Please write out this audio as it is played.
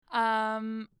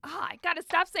I gotta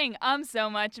stop saying so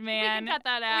much, man. We can cut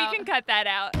that out. We can cut that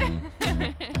out.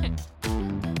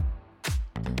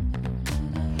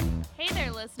 Hey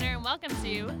there, listener, and welcome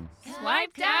to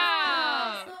Swiped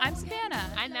Out. I'm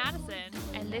Savannah. I'm Madison.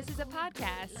 And this is a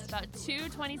podcast About two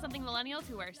 20-something millennials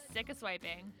who are sick of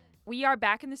swiping. We are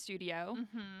back in the studio.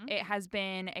 Mm-hmm. It has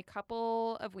been a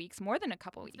couple of weeks, more than a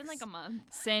couple weeks. It's been like a month.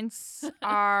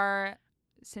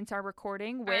 Since our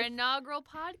recording with Our inaugural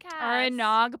podcast. our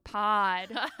Nog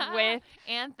pod with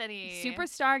Anthony.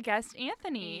 superstar guest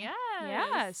Anthony. Yes.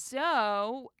 Yeah.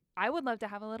 So I would love to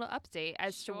have a little update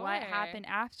as to what Sure. happened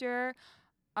after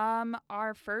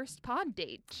our first pod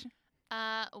date.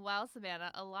 Well,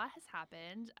 Savannah, a lot has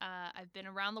happened. I've been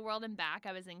around the world and back.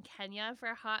 I was in Kenya for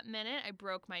a hot minute. I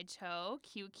broke my toe.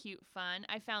 Cute fun.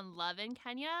 I found love in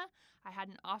Kenya. I had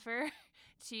an offer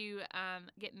to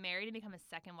get married and become a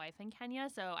second wife in Kenya,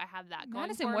 so I have that going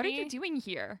Madison, for what me. are you doing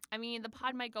here? I mean, the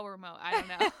pod might go remote. I don't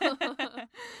know.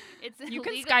 It's You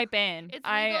can illegal. Skype in. It's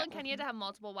legal in Kenya to have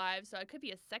multiple wives, so I could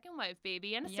be a second wife,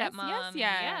 baby, and a stepmom.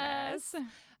 Yes.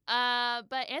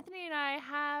 But Anthony and I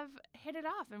have hit it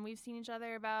off, and we've seen each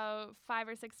other about 5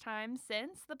 or 6 times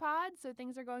since the pod, so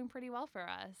things are going pretty well for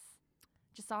us.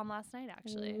 Just saw him last night,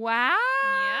 actually. Wow.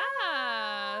 Yeah.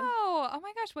 Oh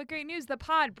my gosh, what great news. The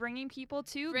pod bringing people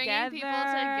together. Bringing people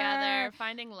together,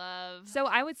 finding love. So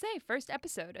I would say first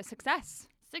episode, a success.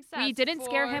 Success. We didn't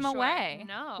scare for him sure. away.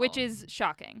 No. Which is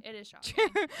shocking. It is shocking.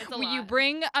 It's a lot. You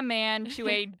bring a man to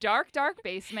a dark a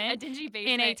basement dingy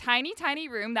basement. in a tiny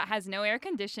room that has no air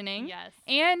conditioning. Yes.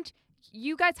 And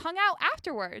you guys hung out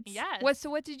afterwards. Yes. So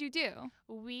what did you do?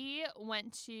 We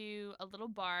went to a little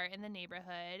bar in the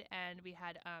neighborhood, and we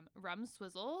had rum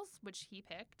swizzles, which he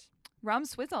picked. Rum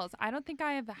swizzles. I don't think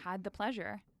I have had the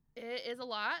pleasure. It is a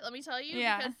lot, let me tell you,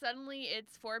 Yeah. because suddenly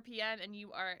it's 4 p.m. and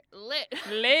you are lit.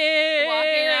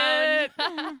 Lit.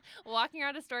 Walking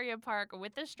around Astoria Park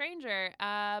with a stranger,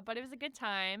 but it was a good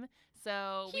time.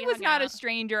 So He we was hung not a out.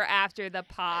 stranger after the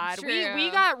pod. We True.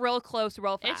 got real close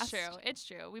real fast. It's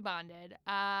true. We bonded.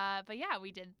 But yeah,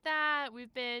 we did that.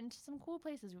 We've been to some cool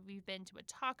places. We've been to a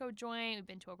taco joint. We've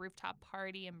been to a rooftop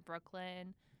party in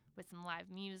Brooklyn with some live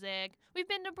music. We've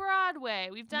been to Broadway.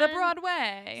 We've done The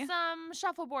Broadway. some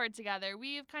shuffleboard together.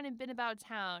 We've kind of been about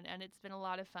town, and it's been a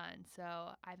lot of fun. So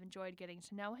I've enjoyed getting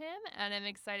to know him, and I'm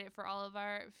excited for all of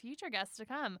our future guests to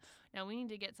come. Now we need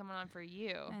to get someone on for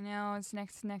you. I know it's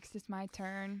next is my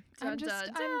turn. Dun,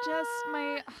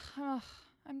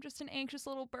 I'm just an anxious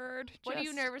little bird. What are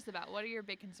you nervous about? What are your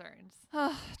big concerns?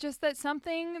 Just that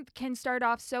something can start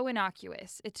off so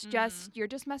innocuous. It's just you're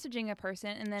just messaging a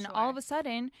person, and then all of a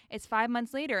sudden it's 5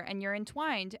 months later, and you're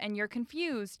entwined, and you're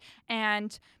confused,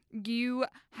 and you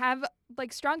have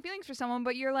like strong feelings for someone,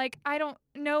 but you're like, I don't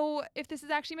know if this is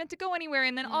actually meant to go anywhere,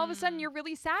 and then all of a sudden you're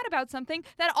really sad about something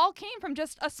that all came from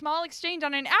just a small exchange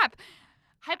on an app.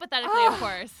 Hypothetically, of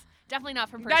course. Definitely not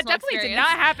from personal That definitely experience.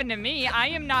 did not happen to me. I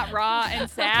am not raw and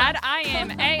sad. I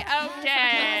am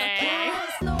A-okay.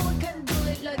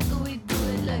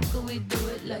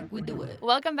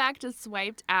 Welcome back to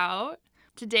Swiped Out.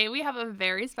 Today we have a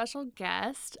very special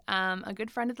guest, a good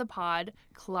friend of the pod,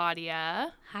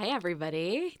 Claudia. Hi,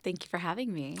 everybody. Thank you for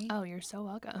having me. Oh, you're so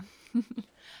welcome.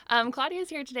 Claudia is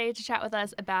here today to chat with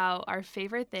us about our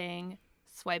favorite thing,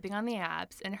 swiping on the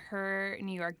apps, and her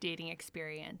New York dating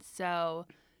experience. So,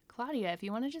 Claudia, if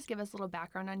you want to just give us a little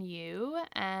background on you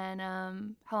and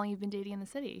how long you've been dating in the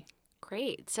city.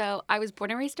 Great. So I was born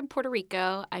and raised in Puerto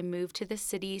Rico. I moved to the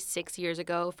city 6 years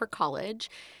ago for college,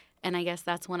 and I guess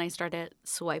that's when I started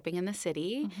swiping in the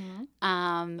city.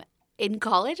 In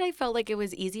college, I felt like it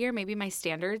was easier. Maybe my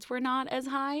standards were not as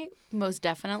high, most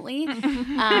definitely.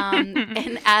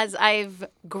 And as I've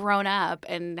grown up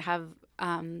and have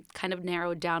kind of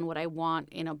narrowed down what I want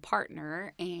in a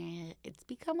partner, and it's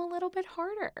become a little bit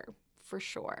harder, for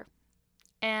sure.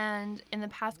 And in the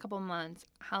past couple months,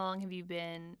 how long have you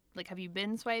been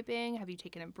swiping? Have you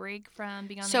taken a break from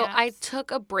being on the apps? So I took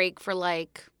a break for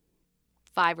like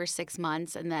 5 or 6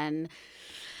 months, and then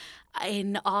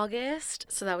in August,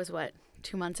 so that was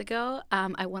 2 months ago,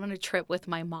 I went on a trip with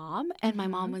my mom, and my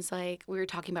mom was like, we were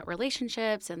talking about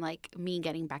relationships and like me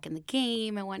getting back in the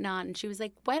game and whatnot, and she was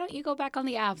like, why don't you go back on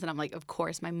the apps? And I'm like, of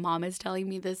course, my mom is telling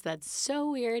me this. That's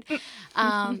so weird.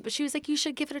 But she was like, you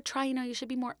should give it a try. You should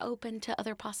be more open to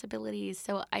other possibilities.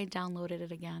 So I downloaded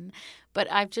it again, but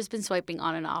I've just been swiping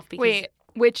on and off. Because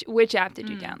which app did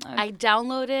you download? I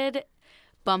downloaded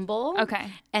Bumble.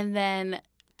 Okay. And then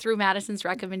through Madison's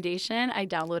recommendation, I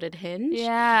downloaded Hinge.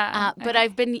 Yeah. But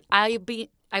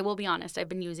I will be honest, I've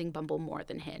been using Bumble more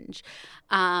than Hinge.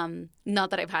 Not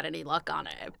that I've had any luck on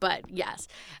it, but yes.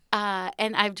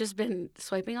 And I've just been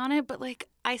swiping on it, but like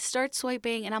I start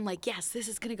swiping and I'm like, yes, this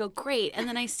is going to go great. And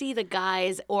then I see the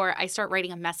guys, or I start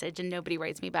writing a message and nobody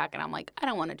writes me back. And I'm like, I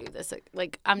don't want to do this.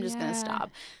 Like, I'm just going to stop.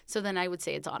 So then I would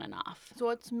say it's on and off. So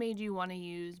what's made you want to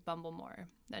use Bumble more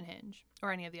than Hinge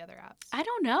or any of the other apps? I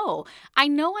don't know. I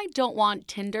know I don't want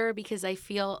Tinder because I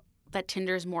feel that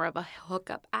Tinder is more of a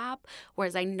hookup app,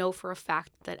 whereas I know for a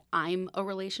fact that I'm a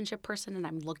relationship person and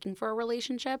I'm looking for a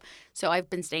relationship. So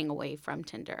I've been staying away from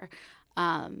Tinder.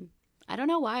 I don't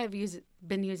know why I've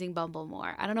been using Bumble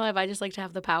more. I don't know if I just like to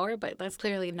have the power, but that's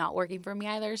clearly not working for me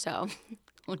either. So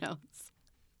who knows?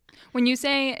 When you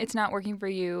say it's not working for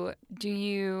you, do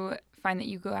you find that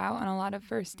you go out on a lot of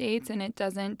first dates and it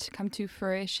doesn't come to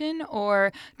fruition,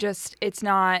 or just it's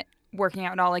not working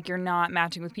out at all, like you're not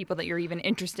matching with people that you're even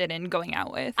interested in going out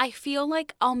with? I feel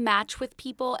like I'll match with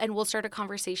people and we'll start a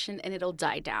conversation and it'll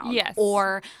die down. Yes.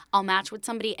 Or I'll match with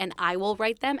somebody and I will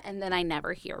write them and then I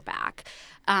never hear back.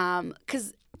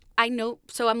 Because I know,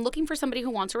 so I'm looking for somebody who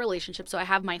wants a relationship, so I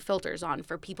have my filters on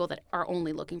for people that are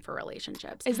only looking for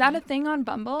relationships. Is that a thing on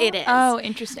Bumble? It is. Oh,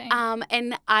 interesting.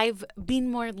 And I've been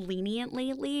more lenient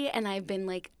lately, and I've been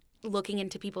like looking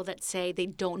into people that say they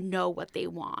don't know what they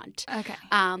want. Okay.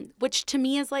 Which to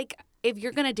me is like, if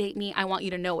you're going to date me, I want you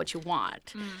to know what you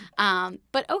want.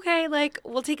 But okay, like,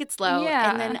 we'll take it slow. Yeah.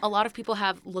 And then a lot of people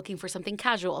have looking for something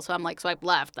casual. So I'm like, swipe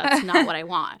left. That's not what I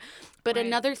want. But Right.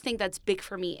 another thing that's big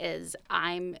for me is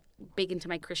I'm big into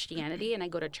my Christianity and I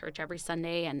go to church every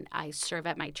Sunday and I serve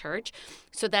at my church.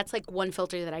 So that's like one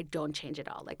filter that I don't change at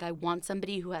all. Like, I want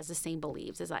somebody who has the same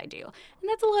beliefs as I do. And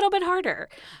that's a little bit harder.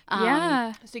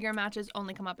 Yeah. So your matches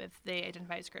only come up if they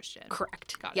identify as Christian.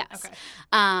 Correct. Got it. Yes.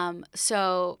 Okay.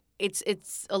 So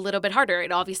it's a little bit harder.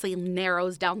 It obviously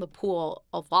narrows down the pool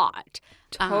a lot.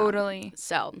 Totally.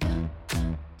 So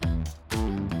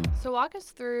walk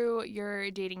us through your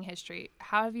dating history.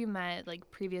 How have you met like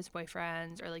previous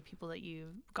boyfriends or like people that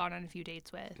you've gone on a few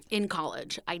dates with? in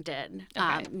college, I did.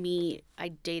 Okay. I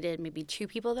dated maybe 2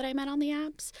 people that I met on the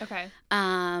apps. Okay.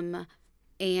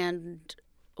 And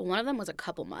one of them was a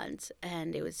couple months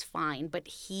and it was fine, but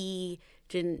he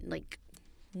didn't like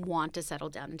want to settle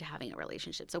down into having a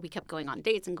relationship. So we kept going on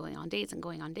dates and going on dates and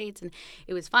going on dates, and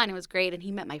it was fine. It was great. And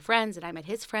he met my friends and I met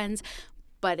his friends,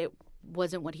 but it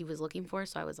wasn't what he was looking for.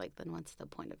 So I was like, then what's the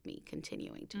point of me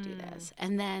continuing to do this?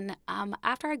 And then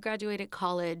after I graduated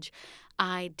college,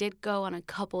 I did go on a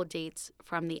couple dates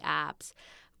from the apps,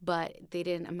 but they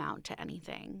didn't amount to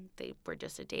anything. They were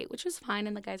just a date, which was fine.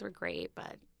 And the guys were great,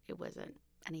 but it wasn't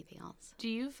anything else. Do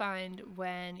you find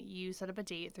when you set up a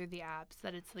date through the apps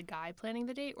that it's the guy planning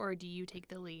the date, or do you take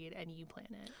the lead and you plan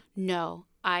it? No,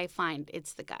 I find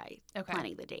it's the guy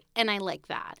planning the date. And I like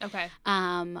that. Okay.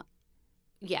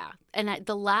 Yeah. And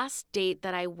the last date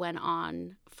that I went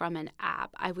on from an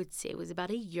app, I would say it was about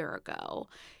a year ago.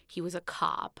 He was a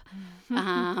cop.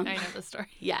 I know the story.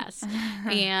 Yes.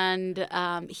 And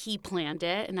he planned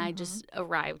it, and I just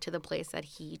arrived to the place that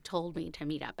he told me to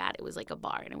meet up at. It was like a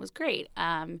bar, and it was great.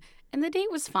 And the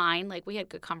date was fine. Like, we had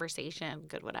good conversation,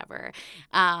 good whatever.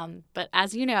 But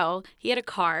as you know, he had a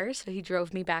car, so he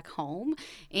drove me back home.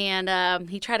 And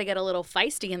he tried to get a little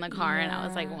feisty in the car, and I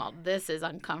was like, well, this is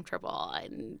uncomfortable.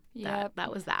 And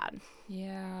that was that.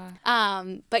 Yeah.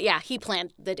 But yeah, he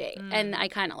planned the date, and I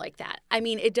kind of like that. I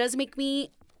mean, it does make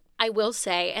me, I will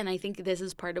say, and I think this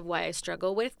is part of why I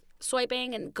struggle with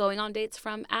swiping and going on dates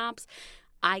from apps,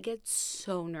 I get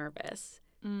so nervous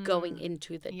going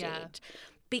into the date.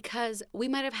 Because we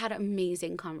might have had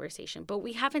amazing conversation, but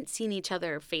we haven't seen each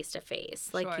other face to face,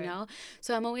 like, you know?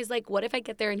 So I'm always like, what if I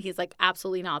get there and he's like,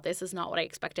 absolutely not. This is not what I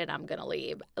expected. I'm going to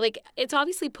leave. Like, it's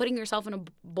obviously putting yourself in a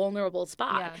vulnerable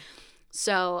spot. Yeah.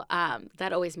 So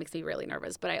that always makes me really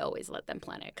nervous, but I always let them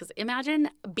plan it. Because imagine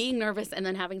being nervous and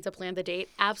then having to plan the date.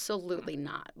 Absolutely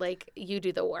not. Like, you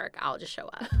do the work. I'll just show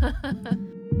up. I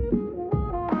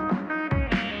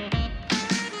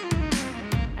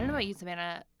don't know about you,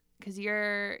 Savannah, because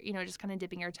you're, just kind of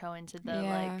dipping your toe into the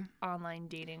like online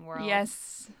dating world.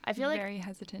 Yes. I feel like very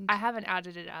hesitant. I haven't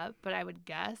added it up, but I would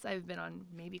guess I've been on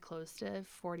maybe close to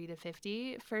 40 to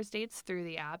 50 first dates through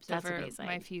the apps over amazing.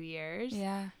 my few years.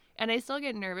 Yeah. And I still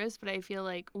get nervous, but I feel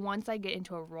like once I get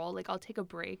into a role, like I'll take a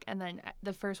break and then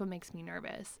the first one makes me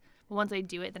nervous. But once I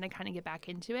do it, then I kind of get back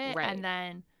into it. Right. And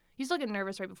then you still get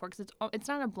nervous right before because it's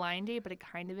not a blind date, but it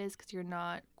kind of is because you're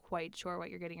not quite sure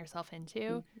what you're getting yourself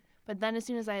into. But then as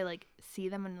soon as I like see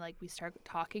them and like we start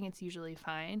talking, it's usually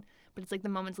fine. but it's like the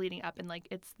moments leading up and like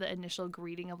it's the initial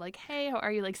greeting of like, hey, how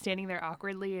are you, like standing there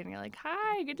awkwardly and you're like,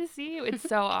 hi, good to see you. It's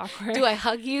so awkward. Do I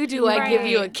hug you? Do I give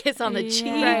you a kiss on the cheek?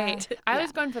 Right. I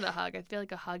was going for the hug. I feel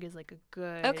like a hug is like a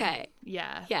good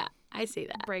Yeah, I see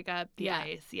that. break up the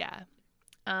ice.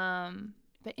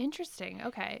 But interesting.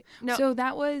 Okay. No. So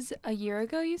that was a year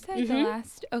ago, you said? The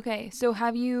last? Okay. So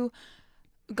have you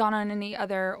gone on any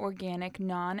other organic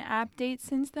non-app dates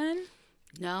since then?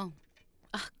 No.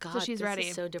 Oh, God, so she's this ready.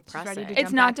 is so depressing. She's ready to It's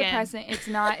jump not back in. depressing.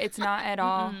 It's not at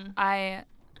all. I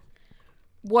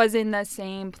was in the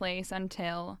same place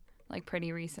until like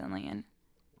pretty recently, and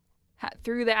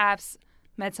through the apps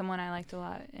met someone I liked a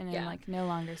lot, and then like no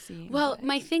longer see. Well,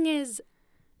 my thing is,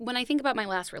 when I think about my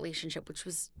last relationship, which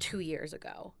was 2 years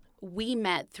ago, we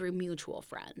met through mutual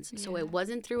friends. So it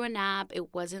wasn't through an app.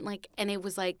 It wasn't like, and it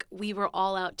was like we were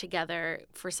all out together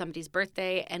for somebody's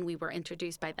birthday and we were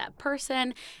introduced by that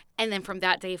person. And then from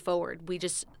that day forward, we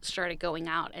just started going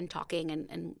out and talking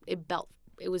and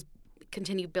it was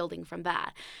continued building from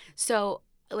that. So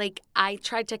like I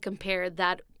tried to compare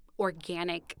that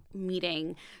organic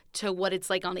meeting to what it's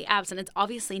like on the apps, and it's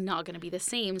obviously not going to be the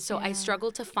same. So I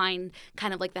struggle to find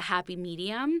kind of like the happy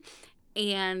medium.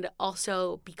 And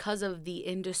also because of the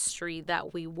industry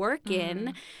that we work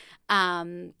in,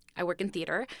 I work in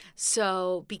theater.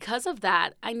 So because of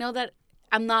that, I know that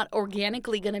I'm not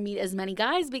organically going to meet as many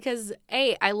guys because,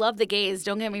 A, I love the gays,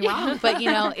 don't get me wrong, but, you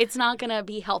know, it's not going to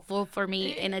be helpful for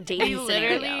me in a dating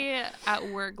scenario. Literally at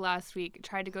work last week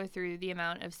tried to go through the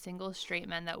amount of single straight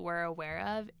men that we're aware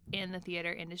of in the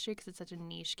theater industry because it's such a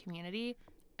niche community.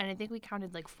 And I think we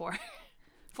counted like 4.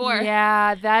 4.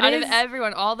 Yeah, that out is of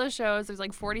everyone, all the shows. There's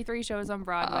like 43 shows on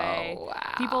Broadway. Oh,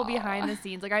 wow. People behind the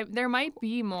scenes. Like there might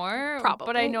be more, Probably.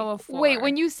 but I know of 4. Wait,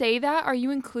 when you say that, are you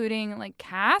including like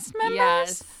cast members?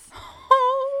 Yes.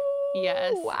 Oh,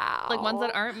 Yes. Wow. Like ones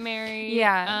that aren't married.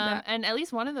 Yeah. And at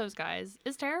least one of those guys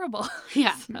is terrible.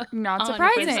 Yeah. Not 100%.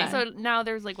 surprising. So now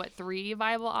there's like 3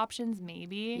 viable options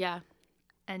maybe. Yeah.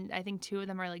 And I think 2 of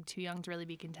them are like too young to really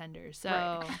be contenders. So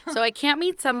Right. So I can't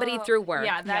meet somebody through work.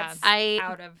 Yeah, that's I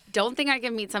out of. don't think I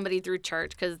can meet somebody through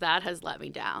church because that has let me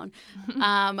down.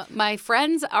 My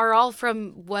friends are all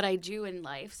from what I do in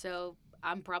life, so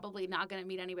I'm probably not going to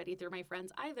meet anybody through my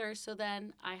friends either. So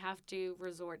then I have to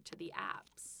resort to the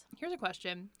apps. here's a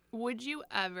question. Would you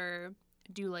ever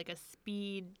do like a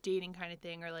speed dating kind of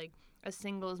thing or like a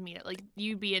singles meetup? Like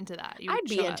you'd be into that? I'd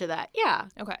be into that. Yeah.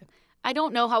 Okay. I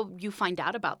don't know how you find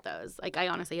out about those. Like, I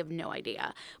honestly have no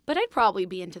idea. But I'd probably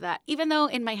be into that. Even though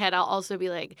in my head, I'll also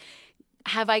be like,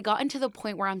 have I gotten to the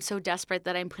point where I'm so desperate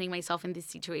that I'm putting myself in these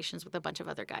situations with a bunch of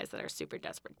other guys that are super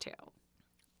desperate too?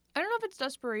 I don't know if it's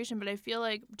desperation, but I feel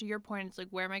like, to your point, it's like,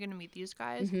 where am I going to meet these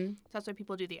guys? Mm-hmm. That's why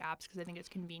people do the apps, because I think it's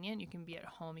convenient. You can be at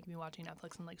home. You can be watching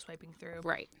Netflix and, like, swiping through.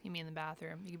 Right. You can be in the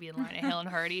bathroom. You can be in line at Hale and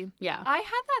Hardy. Yeah. I had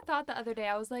that thought the other day.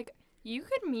 I was like, you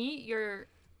could meet your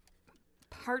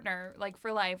partner like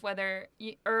for life, whether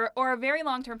you, or a very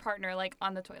long-term partner like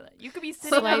on the toilet. You could be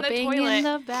sitting on the Swiping toilet in the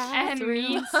and bathroom,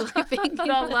 meet swiping the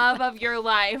love of your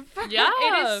life. Yeah.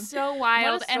 It is so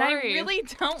wild, What a and I story. really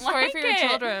don't Story like for your it.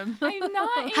 children. I'm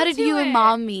not. How did into you and it.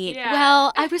 mom meet? Yeah.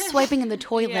 Well, I was swiping in the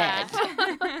toilet.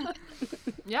 Yeah.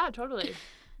 Yeah, totally.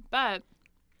 But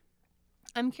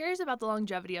I'm curious about the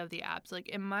longevity of the apps. Like,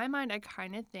 in my mind, I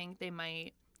kind of think they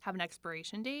might have an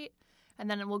expiration date. And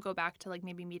then we'll go back to, like,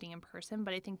 maybe meeting in person.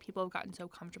 But I think people have gotten so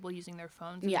comfortable using their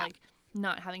phones and, Yeah. like,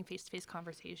 not having face-to-face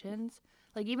conversations.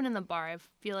 Like, even in the bar, I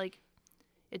feel like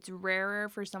it's rarer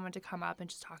for someone to come up and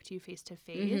just talk to you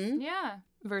face-to-face Mhm. Yeah,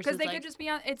 versus, because they like, could just be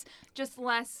on. It's just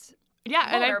less. yeah,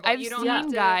 and vulnerable. I've You don't seen have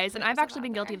to guys, put and I've yourself actually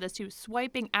been out guilty there. of this, too,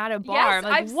 swiping at a bar. Yes,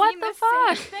 I'm like, I've what seen the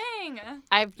same fuck? thing.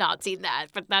 I've not seen that,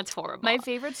 but that's horrible. My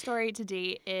favorite story to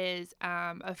date is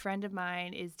a friend of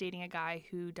mine is dating a guy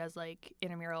who does like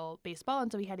intramural baseball,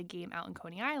 and so he had a game out in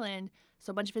Coney Island.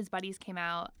 So a bunch of his buddies came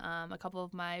out. A couple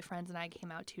of my friends and I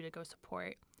came out too to go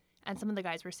support. And some of the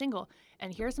guys were single.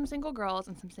 And here are some single girls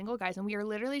and some single guys. And we are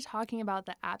literally talking about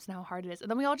the apps and how hard it is.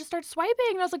 And then we all just start swiping.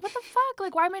 And I was like, what the fuck?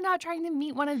 Like, why am I not trying to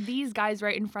meet one of these guys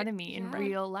right in front of me in Yeah.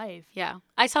 real life? Yeah.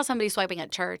 I saw somebody swiping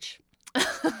at church.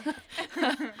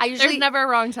 I There's usually never a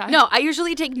wrong time. No, I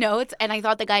usually take notes, and I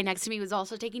thought the guy next to me was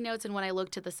also taking notes, and when I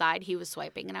looked to the side, he was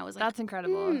swiping, and I was like, That's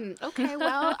incredible. okay,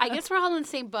 well, I guess we're all in the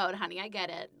same boat, honey. I get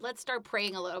it. Let's start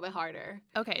praying a little bit harder.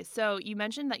 Okay, so you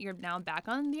mentioned that you're now back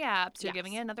on the apps. You're Yes.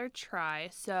 giving it another try.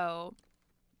 So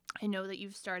I know that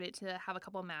you've started to have a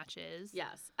couple matches.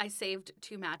 Yes, I saved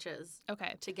 2 matches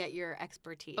Okay. to get your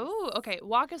expertise. Oh, okay.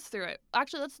 Walk us through it.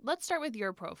 Actually, let's start with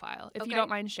your profile, if you Okay. don't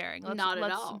mind sharing. Let's Not at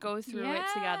let's all. go through it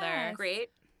together. Yes.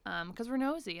 Great. because we're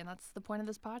nosy, and that's the point of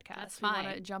this podcast. That's we want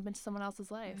to fine. jump into someone else's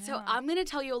life. So I'm going to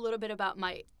tell you a little bit about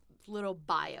my little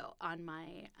bio on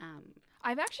my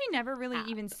I've actually never really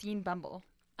even seen Bumble.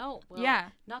 Oh, well, Yeah.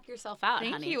 knock yourself out,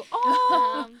 Thank honey. you.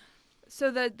 Oh. So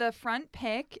the front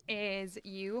pic is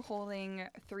you holding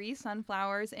 3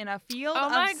 sunflowers in a field Oh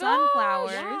my of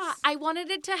sunflowers. Yeah, I wanted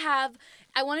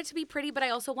to be pretty, but I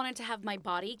also wanted to have my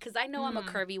body because I know I'm a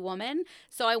curvy woman.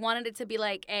 So I wanted it to be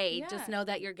like, hey, just know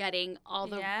that you're getting all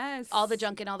the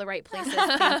junk in all the right places.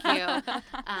 Thank you,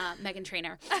 Meghan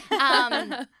Trainor.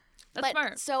 That's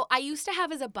smart. So I used to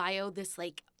have as a bio this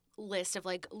like list of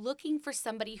like looking for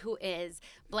somebody who is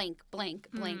blank, blank,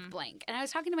 blank, blank. And I was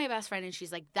talking to my best friend and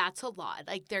she's like, that's a lot.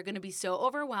 Like they're going to be so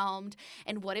overwhelmed.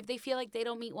 And what if they feel like they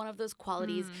don't meet one of those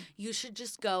qualities? You should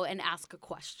just go and ask a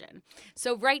question.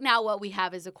 So right now what we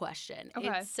have is a question. Okay.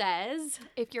 It says,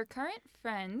 If your current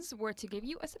friends were to give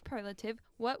you a superlative,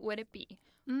 what would it be?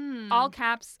 Mm. All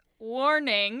caps,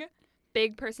 warning,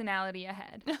 big personality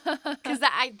ahead. because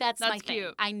that's my thing.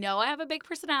 cute. I know I have a big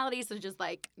personality, so just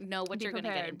like know what Be you're going to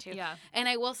get prepared. into. Yeah. And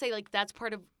I will say, like, that's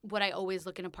part of what I always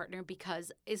look in a partner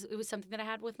because it was something that I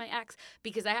had with my ex.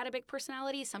 Because I had a big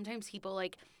personality, sometimes people,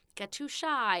 like, get too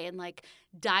shy and, like,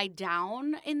 die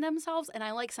down in themselves. And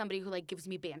I like somebody who, like, gives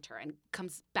me banter and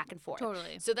comes back and forth.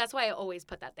 Totally. So that's why I always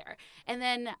put that there. And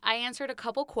then I answered a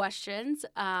couple questions.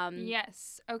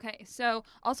 Yes. Okay. So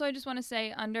also I just want to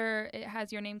say under it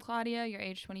has your name Claudia, your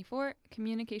age 24,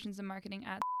 communications and marketing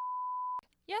at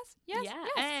Yes. Yes. Yeah.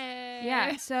 Yes. Hey.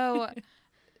 Yeah. So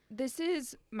this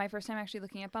is my first time actually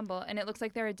looking at Bumble, and it looks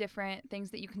like there are different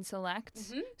things that you can select.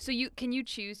 So can you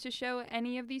choose to show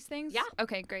any of these things? Yeah.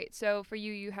 Okay, great. So for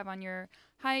you, you have on your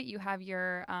height, you have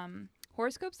your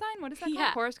horoscope sign. What is that Yeah.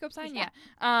 called? Horoscope sign? Yeah.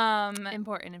 Yeah.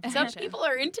 Important Some information. people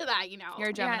are into that, you know. You're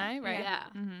a Gemini, right? Yeah.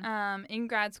 Mm-hmm. In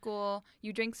grad school,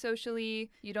 you drink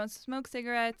socially, you don't smoke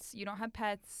cigarettes, you don't have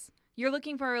pets. You're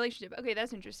looking for a relationship. Okay,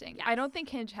 that's interesting. Yes. I don't think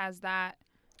Hinge has that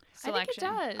selection.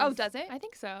 I think it does. Oh, does it? I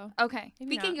think so. Okay. Maybe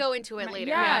We not. can go into it later.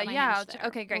 Yeah, I have my yeah. Hinge there.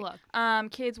 Okay, great. We'll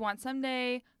look. Kids want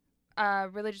someday,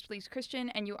 religious beliefs Christian,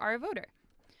 and you are a voter.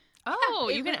 Oh,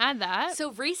 you can add that.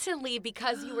 So recently,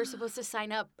 because you were supposed to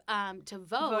sign up to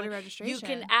vote, Voter registration. you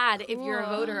can add if you're a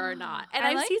voter or not. And I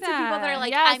I've like seen some people that are that.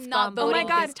 like, Yes, I'm not Bumble. voting Oh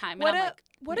my God, this time. And what I'm a like,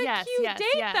 what a Yes, cute yes, date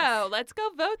yes. though. Let's go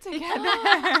vote together.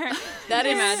 that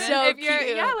is Imagine. so if you're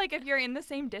cute. yeah, like if you're in the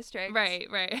same district. Right.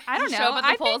 I don't know. Show up at the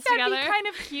I polls think that'd together. be kind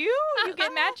of cute. You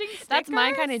get matching stickers. That's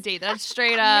my kind of date. That's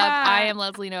straight up. Yeah. I am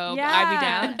Leslie Knope. Yeah.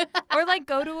 I'd be down. Or like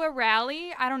go to a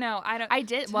rally. I don't know. I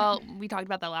did. Well, we talked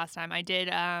about that last time. I did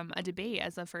a debate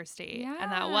as a first date,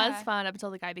 and that was Yeah. fun up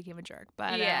until the guy became a jerk.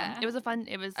 But Yeah. it was a fun.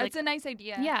 It was like It's a nice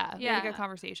idea. yeah, Yeah. really good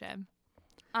conversation.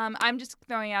 I'm just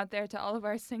throwing out there to all of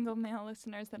our single male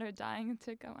listeners that are dying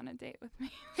to go on a date with me.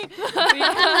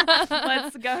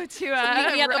 Let's go to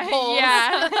Meet me at the polls.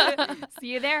 Yeah. See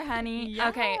you there, honey. Yeah.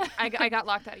 Okay. I got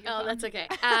locked out of your Oh, phone. that's okay.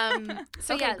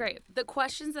 So Okay, yeah, great. The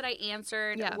questions that I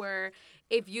answered Yeah. were,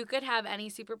 if you could have any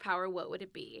superpower, what would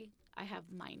it be? I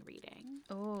have mind reading.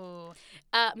 Oh,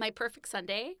 My perfect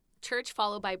Sunday, church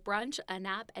followed by brunch, a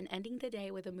nap, and ending the day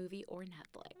with a movie or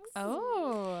Netflix.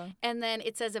 oh, And then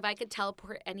it says, if I could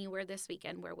teleport anywhere this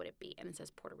weekend, where would it be? And it says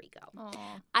Puerto Rico. oh.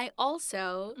 I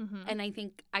also, Mhm. and I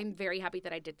think I'm very happy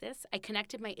that I did this, I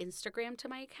connected my Instagram to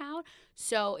my account.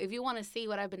 So if you want to see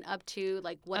what I've been up to,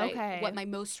 like what Okay. what my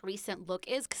most recent look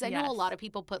is, because I know a Yes. lot of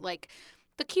people put like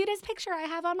the cutest picture I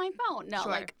have on my phone. No,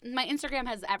 Sure. like my Instagram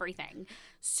has everything.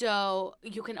 So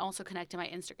you can also connect to my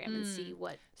Instagram and see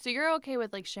what. So you're okay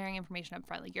with like sharing information up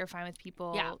front? Like you're fine with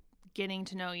people Yeah. getting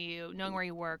to know you, knowing where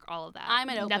you work, all of that. I'm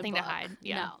an open nothing book. to hide.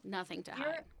 Yeah. No, nothing to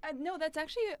You're, hide. no, that's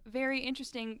actually very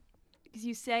interesting because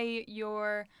you say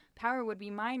your power would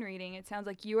be mind reading. It sounds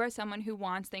like you are someone who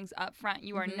wants things up front.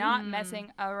 You are not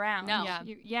messing around. No.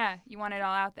 Yeah. You want it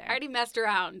all out there. I already messed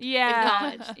around. Yeah.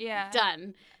 Acknowledged. Yeah.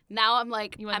 Done. Now I'm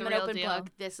like, You want I'm the an real open deal. book.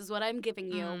 This is what I'm giving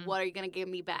you. What are you going to give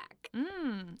me back?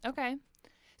 Okay.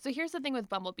 So here's the thing with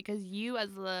Bumble, because you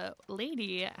as the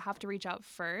lady have to reach out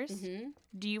 1st.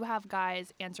 Do you have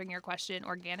guys answering your question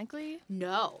organically?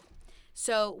 No.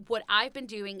 So what I've been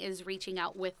doing is reaching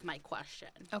out with my question.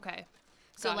 Okay.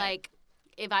 So Got it. like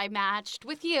if I matched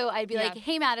with you, I'd be like, Yeah.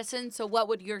 "Hey Madison, so what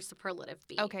would your superlative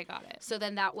be?" Okay, got it. So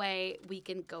then that way we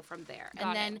can go from there. Got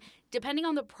and then depending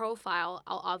on the profile,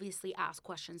 I'll obviously ask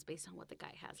questions based on what the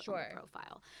guy has on Sure. the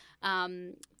profile.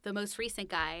 The most recent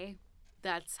guy,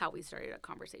 that's how we started a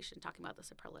conversation talking about the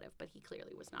superlative, but he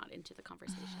clearly was not into the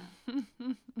conversation.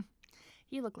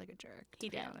 He looked like a jerk. He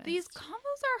to be did. honest. These combos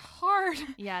are hard.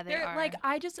 Yeah, they They're are. like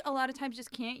I just a lot of times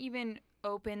just can't even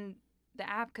open the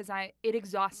app because it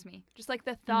exhausts me. Just like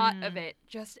the thought of it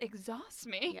just exhausts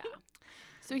me. Yeah.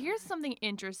 So here's something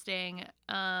interesting.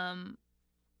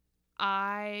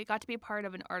 I got to be a part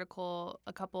of an article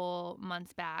a couple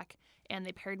months back, and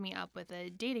they paired me up with a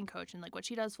dating coach. And like what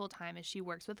she does full time is she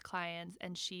works with clients,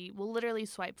 and she will literally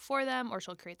swipe for them, or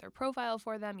she'll create their profile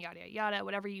for them, yada, yada, yada,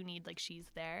 whatever you need, like she's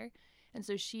there. And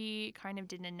so she kind of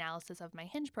did an analysis of my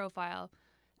Hinge profile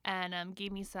and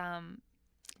gave me some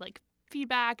like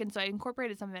feedback. And so I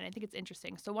incorporated some of it. And I think it's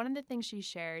interesting. So one of the things she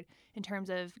shared in terms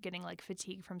of getting like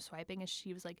fatigue from swiping is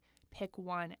she was like, pick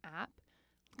one app.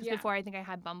 Because before I think I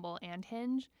had Bumble and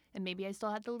Hinge, and maybe I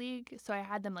still had the League. So I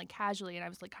had them like casually, and I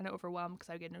was like kind of overwhelmed because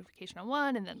I would get a notification on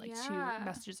one and then like 2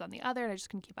 messages on the other, and I just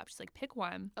couldn't keep up. She's like, pick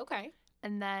one. Okay.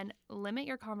 And then limit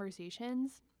your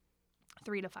conversations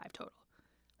 3 to 5 total.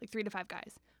 Like 3 to 5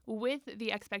 guys, with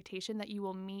the expectation that you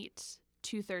will meet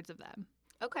 2/3 of them.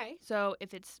 Okay. So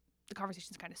if it's the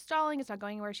conversation's kind of stalling, it's not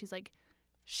going anywhere, she's like,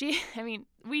 I mean,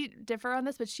 we differ on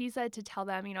this, but she said to tell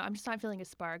them, I'm just not feeling a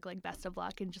spark, like best of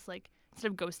luck, and just like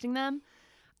instead of ghosting them.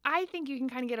 I think you can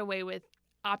kind of get away with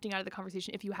opting out of the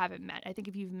conversation if you haven't met. I think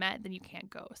if you've met, then you can't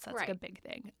ghost. That's like a big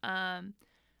thing.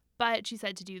 But she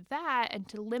said to do that and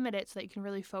to limit it so that you can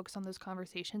really focus on those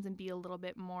conversations and be a little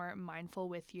bit more mindful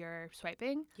with your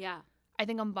swiping. Yeah. I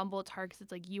think on Bumble it's hard because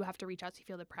it's like you have to reach out so you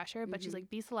feel the pressure. But she's like,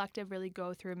 be selective, really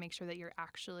go through and make sure that you're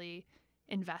actually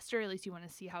invested, or at least you want to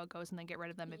see how it goes and then get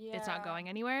rid of them if it's not going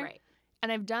anywhere. Right.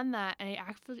 And I've done that, and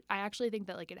I actually think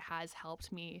that like it has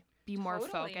helped me be more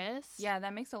focused. Yeah,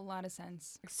 that makes a lot of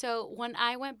sense. So when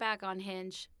I went back on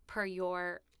Hinge per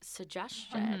your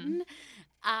suggestion,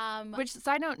 which,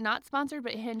 side note, not sponsored,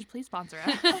 but Hinge, please sponsor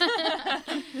us.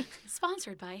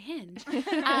 Sponsored by Hinge.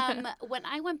 When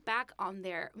I went back on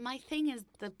there, my thing is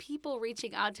the people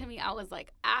reaching out to me, I was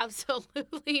like,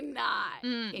 absolutely not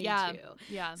into.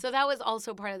 Yeah. So that was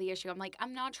also part of the issue. I'm like,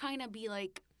 I'm not trying to be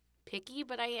like picky,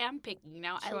 but I am picky.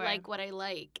 I like what I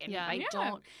like. And if I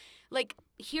don't, like,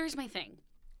 here's my thing.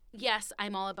 Yes,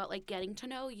 I'm all about like getting to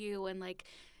know you and like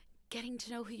getting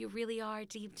to know who you really are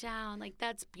deep down. Like,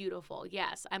 that's beautiful.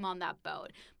 Yes, I'm on that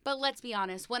boat. But let's be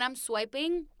honest, when I'm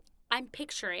swiping, I'm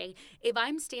picturing if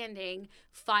I'm standing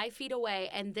 5 feet away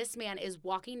and this man is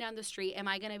walking down the street, am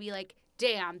I going to be like,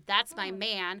 damn, that's my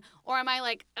man? Or am I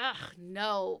like, ugh,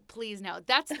 no, please no.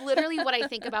 That's literally what I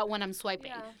think about when I'm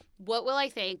swiping. Yeah. What will I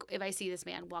think if I see this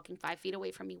man walking 5 feet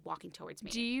away from me, walking towards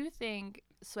me? Do you think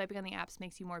swiping on the apps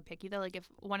makes you more picky, though? Like, if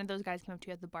one of those guys came up to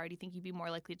you at the bar, do you think you'd be more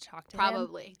likely to talk to him?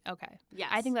 Probably. Okay. Yes.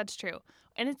 I think that's true.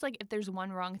 And it's like, if there's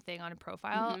one wrong thing on a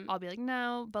profile, I'll be like,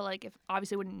 no. But, like, if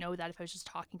obviously I wouldn't know that if I was just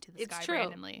talking to this guy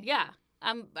randomly. Yeah.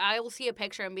 I will see a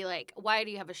picture and be like, why do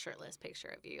you have a shirtless picture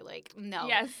of you? Like, no.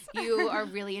 Yes. You are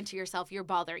really into yourself. You're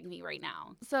bothering me right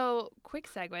now. So, quick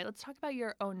segue. Let's talk about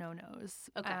your oh no-nos.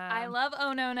 Okay. I love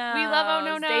oh no-nos. We love oh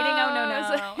no-nos. Dating oh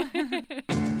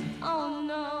no-nos. Oh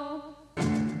no.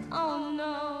 Oh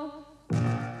no.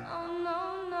 Oh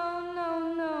no, no,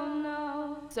 no, no,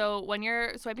 no. So, when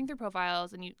you're swiping through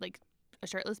profiles and you, like, a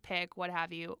shirtless pic, what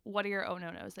have you, what are your oh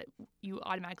no-nos that you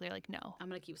automatically are like, no? I'm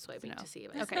going to keep swiping to see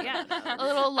if I Okay, yeah. A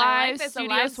little live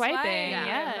studio swiping. Swipe.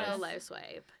 Yes. A little live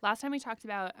swipe. Last time we talked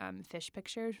about fish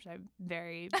pictures, which I'm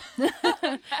very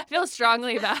feel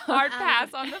strongly about. Hard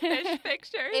pass on the fish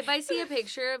pictures. If I see a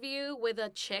picture of you with a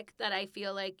chick that I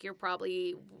feel like you're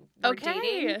probably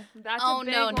dating. That's a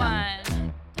big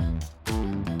one.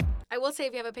 I will say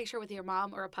if you have a picture with your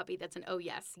mom or a puppy, that's an oh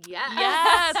yes. Yes.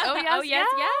 Yes. Oh yes. Oh yes.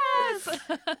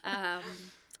 Yes.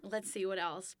 Let's see what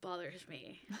else bothers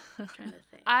me. I'm trying to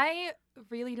think. I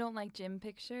really don't like gym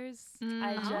pictures.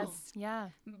 I just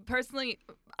personally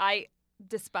I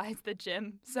despise the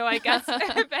gym. So I guess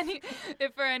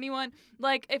if for anyone,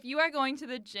 like, if you are going to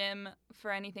the gym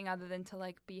for anything other than to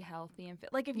like be healthy and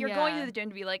fit, like if you're going to the gym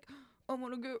to be like, I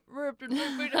want to get ripped and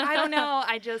I don't know.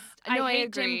 I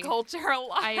hate gym culture a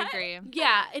lot. I agree.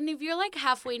 Yeah, and if you're like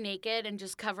halfway naked and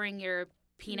just covering your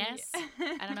penis,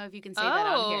 I don't know if you can say that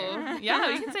on here. Yeah,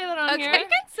 you can say that on here. You can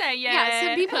say Yeah,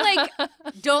 some people like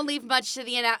don't leave much to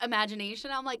the imagination.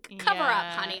 I'm like, cover up,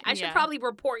 honey. I should probably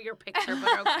report your picture,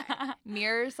 but okay.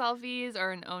 Mirror selfies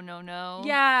are an oh no.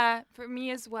 Yeah, for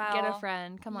me as well. Get a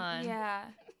friend. Come on. Yeah.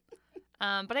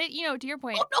 But to your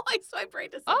point. Oh no, I swiped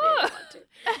right to somebody I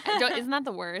don't want to. Isn't that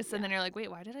the worst? And then you're like,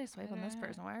 wait, why did I swipe on this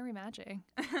person? Why are we matching?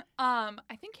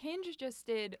 I think Hinge just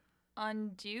did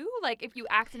undo. Like if you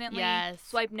accidentally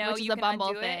swipe no, which is you a can Bumble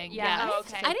undo thing. It. Yeah. Yes. Oh,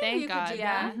 okay. I didn't know you God. could do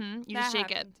that. Mm-hmm. You just shake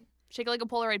it. Shake it like a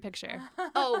Polaroid picture.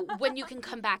 Oh, when you can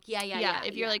come back. Yeah.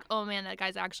 If you're like, oh man, that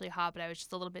guy's actually hot, but I was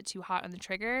just a little bit too hot on the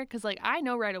trigger. Because like I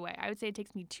know right away. I would say it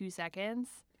takes me 2 seconds.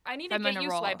 I need to get you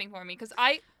swiping for me because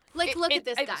look at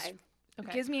this guy. It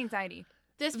gives me anxiety.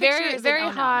 This picture very is very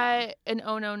hot. And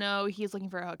oh no, he's looking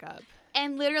for a hookup.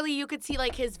 And literally you could see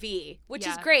like his V, which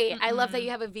is Yeah. great. I love that you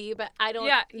have a V, but I don't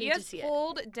Yeah, he need to has see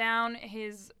pulled down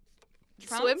his it.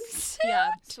 trunks. Swims? Yeah.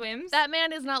 Swims. That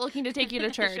man is not looking to take you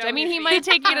to church. Show I mean, his he feet. might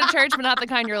take you to church, but not the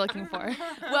kind you're looking for.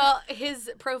 Well, his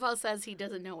profile says he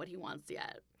doesn't know what he wants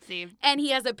yet. See, And he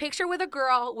has a picture with a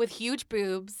girl with huge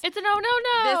boobs. it's a no.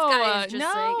 This guy is just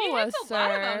no, He hits a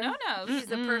lot sir. of no-nos. He's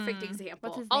the perfect Mm-mm. example.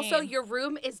 What's his Also, name? your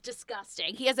room is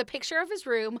disgusting. He has a picture of his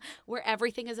room where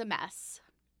everything is a mess.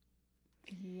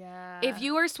 Yeah. If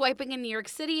you are swiping in New York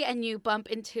City and you bump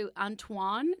into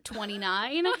Antoine,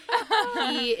 29,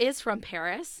 he is from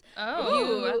Paris.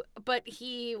 But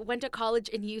he went to college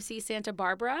in UC Santa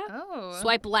Barbara. Oh.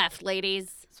 Swipe left,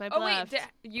 ladies. Swipe Oh left. wait,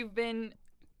 you've been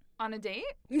on a date?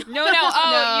 No, No.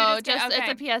 Oh, no, you just, it's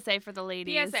okay. a PSA for the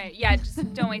ladies. PSA. Yeah,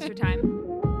 just don't waste your time.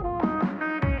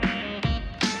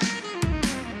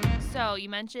 So you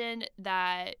mentioned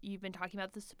that you've been talking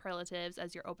about the superlatives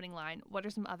as your opening line. What are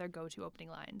some other go-to opening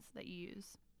lines that you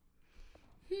use?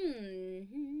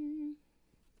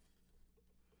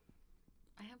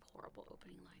 I have horrible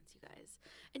opening lines, you guys.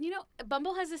 And you know,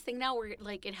 Bumble has this thing now where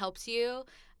like it helps you.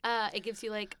 It gives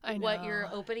you like I what your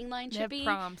know. opening line They should have be.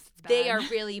 prompts. It's They bad. are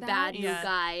really bad, you Yeah.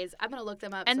 guys. I'm gonna look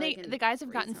them up. And so I can the guys have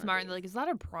read gotten some of smart and they're these. like, is that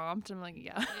a prompt? I'm like,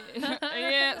 yeah.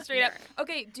 Yeah, straight up.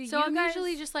 Okay, do So you I'm guys...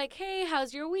 usually just like, hey,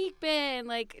 how's your week been?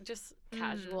 Like just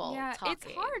casual Yeah, talking.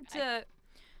 it's hard to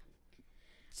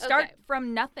start Okay.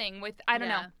 from nothing with, I don't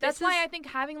Yeah. know. That's This why is- I think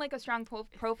having like a strong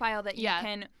profile that you Yeah.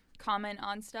 can comment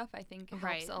on stuff, I think helps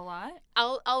Right. a lot.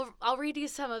 I'll read you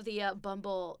some of the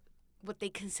Bumble what they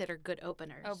consider good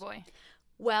openers. Oh boy.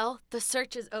 Well, the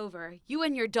search is over. You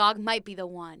and your dog might be the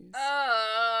ones.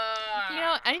 You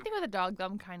know, anything with a dog, though,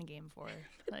 I'm kind of game for.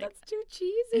 Like, That's too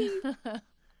cheesy.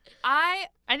 I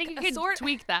think you a could sort-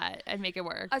 tweak that and make it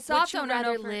work. a Would soft you no, no,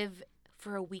 rather for- live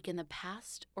for a week in the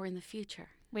past or in the future?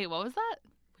 Wait, what was that?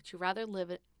 Would you rather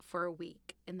live it for a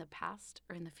week in the past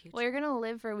or in the future? Well, you're gonna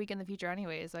live for a week in the future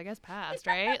anyway, so I guess past,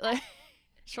 right? Like,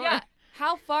 sure. Yeah.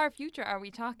 How far future are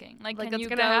we talking? Like, Like can that's you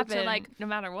gonna go happen to like? no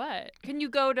matter what. Can you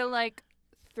go to like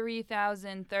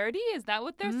 3030? Is that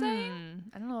what they're saying?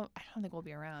 I don't know. I don't think we'll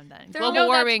be around then. They're Global all-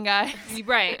 No, that's- warming, guys.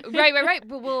 Right.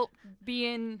 But we'll be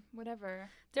in whatever.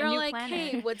 They're a all new like, planet.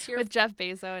 hey, what's your With Jeff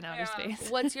Bezos in outer Yeah. space.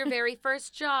 what's your very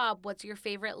first job? What's your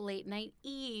favorite late night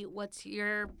eat? What's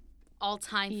your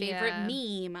all-time favorite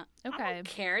Yeah. meme? I Okay. don't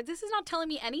care. This is not telling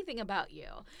me anything about you.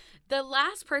 The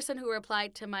last person who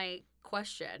replied to my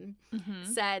question Mhm.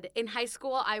 said, in high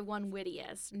school, I won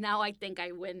wittiest. Now I think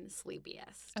I win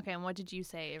sleepiest. Okay, and what did you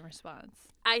say in response?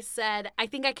 I said, I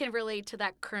think I can relate to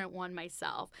that current one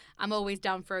myself. I'm always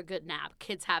down for a good nap.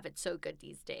 Kids have it so good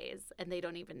these days, and they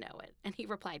don't even know it. And he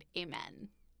replied, amen.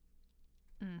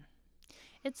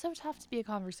 It's so tough to be a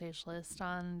conversationalist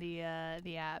on the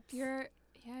apps. You're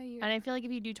And I feel like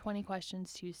if you do 20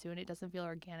 questions too soon, it doesn't feel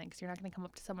organic. Because you're not going to come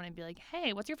up to someone and be like,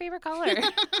 hey, what's your favorite color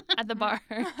at the bar?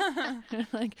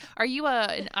 Like, are you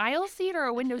an aisle seat or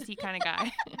a window seat kind of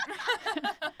guy?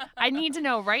 I need to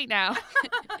know right now.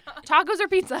 Tacos or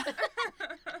pizza?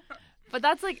 But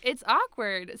that's like, it's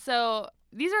awkward. So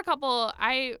these are a couple,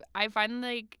 I find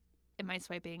like in my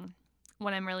swiping,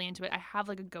 when I'm really into it, I have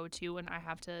like a go-to and I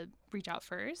have to reach out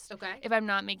first. Okay. If I'm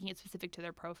not making it specific to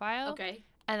their profile. Okay.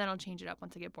 And then I'll change it up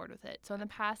once I get bored with it. So in the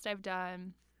past, I've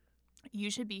done, you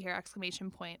should be here, !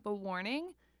 But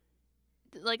warning,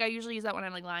 like I usually use that when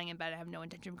I'm like lying in bed. I have no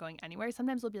intention of going anywhere.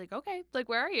 Sometimes they'll be like, okay, like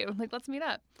where are you? Like, let's meet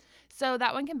up. So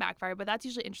that one can backfire, but that's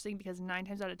usually interesting because 9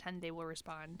 times out of 10, they will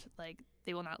respond. Like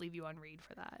they will not leave you on read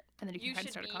for that. And then you can You kind of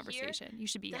should start a be conversation. You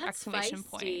should be here, ! That's Point.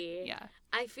 feisty. Yeah.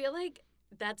 I feel like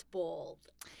that's bold.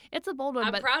 It's a bold one,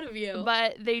 I'm but, proud of you.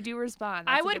 but they do respond.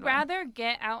 I That's a would good one. rather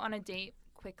get out on a date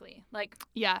quickly. Like,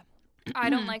 Yeah.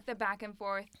 I don't like the back and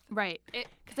forth. Right. It-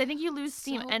 Because I think you lose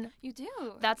steam. So- And You do.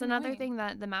 that's It's another annoying. thing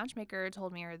that the matchmaker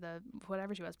told me, or the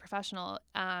whatever she was, professional,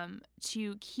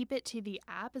 to keep it to the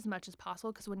app as much as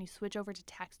possible. Because when you switch over to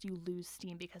text, you lose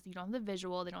steam because you don't have the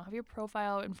visual, they don't have your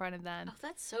profile in front of them, Oh,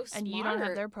 that's so smart. and you don't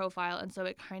have their profile, and so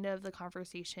it kind of the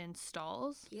conversation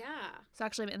stalls. Yeah. So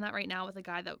actually, I'm in that right now with a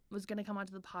guy that was going to come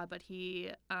onto the pod, but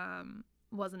he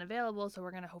wasn't available. So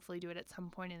we're going to hopefully do it at some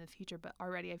point in the future. But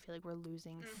already, I feel like we're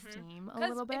losing steam a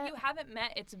little bit. If you haven't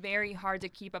met, it's very hard to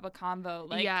keep up a convo.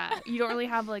 Like, yeah, you don't really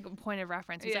have like a point of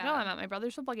reference. He's like, Yeah. oh, I'm at my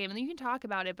brother's football game, and then you can talk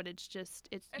about it, but it's just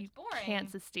you boring.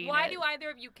 can't sustain Why it. do either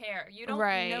of you care? You don't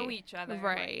Right. know each other.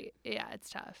 Right? Yeah, it's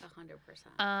tough.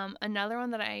 100%. Another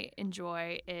one that I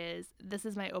enjoy is this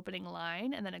is my opening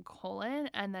line, and then a colon,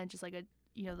 and then just like a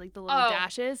like the little Oh,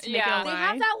 dashes to yeah. make it They a have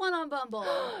line. that one on Bumble.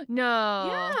 No.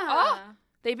 Yeah. Oh.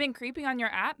 They've been creeping on your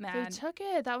app, They man. took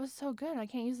it. That was so good. I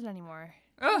can't use it anymore.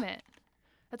 Ugh. Damn it.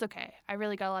 That's okay. I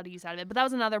really got a lot of use out of it. But that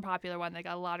was another popular one that I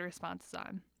got a lot of responses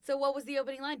on. So what was the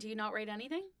opening line? Do you not write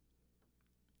anything?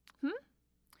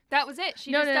 That was it.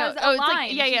 She No. does Oh, a it's line.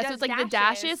 like, yeah. She So does it's like the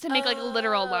dashes to make like a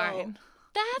literal Oh. line.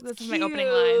 That's This is cute. my opening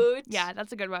line. Yeah,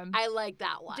 that's a good one. I like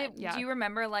that one. Yeah. Do you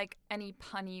remember like any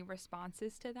punny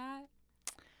responses to that?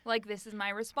 Like, this is my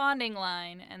responding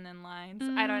line, and then lines.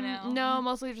 I don't know. No,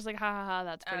 mostly just like ha ha ha.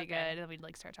 That's pretty Okay. good. And then we'd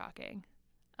like start talking.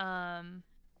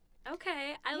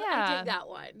 Okay, I Yeah. take that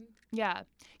one. Yeah.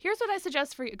 Here's what I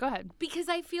suggest for you. Go ahead. Because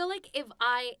I feel like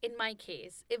in my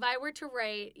case, if I were to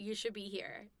write "You should be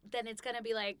here," then it's gonna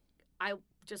be like, I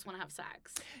just want to have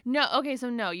sex. No, okay, so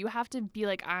no, you have to be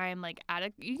like, I'm like at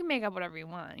a, you can make up whatever you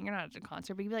want. You're not at a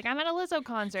concert, but you can be like, I'm at a Lizzo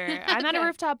concert. I'm at a Okay.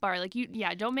 rooftop bar. Like,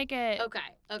 don't make it Okay.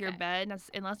 your bed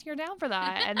unless you're down for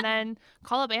that. And then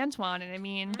call up Antoine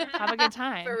and have a good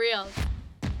time. For real.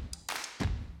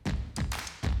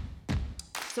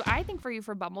 So I think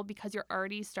for Bumble, because you're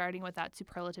already starting with that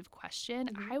superlative question,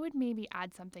 I would maybe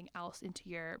add something else into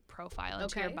your profile,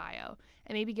 into your Okay. bio,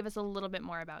 and maybe give us a little bit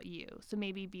more about you. So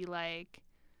maybe be like,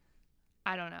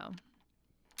 I don't know,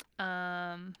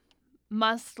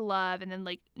 must love, and then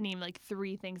like name like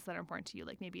 3 things that are important to you.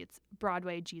 Like maybe it's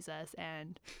Broadway, Jesus,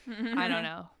 and I don't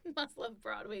know, Must love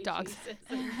Broadway. dogs.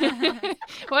 Jesus.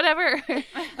 Whatever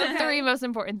the 3 most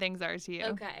important things are to you.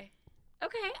 Okay,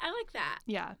 I like that.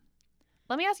 Yeah.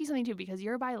 Let me ask you something too, because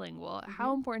you're bilingual. Mm-hmm.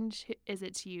 How important is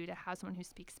it to you to have someone who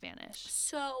speaks Spanish?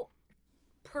 So,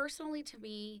 personally, to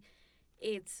me,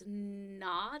 it's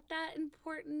not that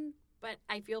important. But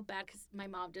I feel bad because my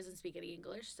mom doesn't speak any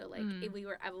English. So, like, if we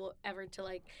were ever to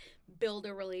like build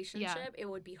a relationship, it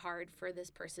would be hard for this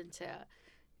person to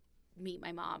meet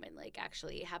my mom and like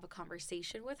actually have a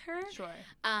conversation with her. Sure.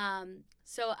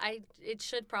 So it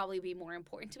should probably be more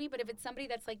important to me. But if it's somebody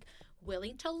that's like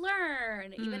willing to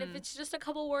learn, even if it's just a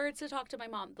couple words to talk to my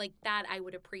mom, like that, I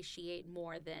would appreciate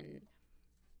more than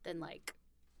like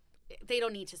they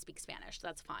don't need to speak Spanish.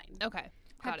 That's fine. Okay.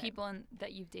 Have Got it. people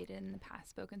that you've dated in the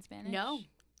past spoken Spanish? No.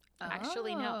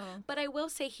 Actually, no. Oh. But I will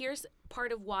say here's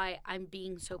part of why I'm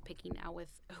being so picky now with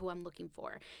who I'm looking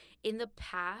for. In the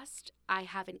past, I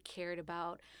haven't cared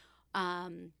about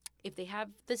if they have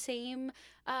the same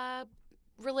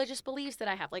religious beliefs that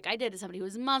I have. Like, I dated somebody who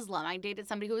was Muslim. I dated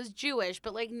somebody who was Jewish.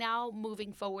 But, like, now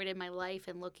moving forward in my life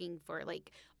and looking for, like,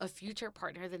 a future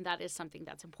partner, then that is something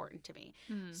that's important to me.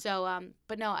 So,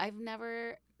 but no, I've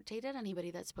never dated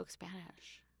anybody that spoke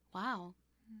Spanish. Wow.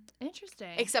 Interesting.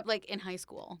 Except like in high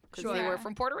school because they Sure. were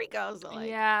from Puerto Rico, so like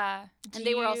Yeah. and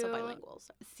they were also Do you bilingual.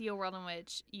 So. See a world in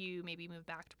which you maybe move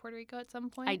back to Puerto Rico at some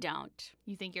point? I don't.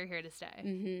 You think you're here to stay?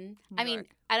 Mm-hmm. New I mean, York.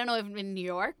 I don't know if in New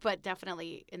York, but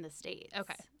definitely in the States.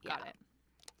 Okay. Got Yeah. it.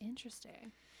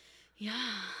 Interesting.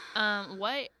 Yeah.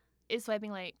 What is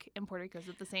swiping like in Puerto Rico? Is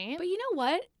it the same? But you know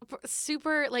what?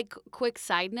 Super like quick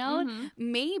side note. Mhm.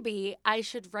 Maybe I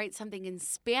should write something in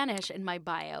Spanish in my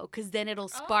bio because then it'll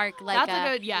spark like That's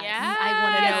a good yes. I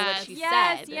wanna know what she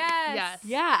yes, said. Yes. Yes.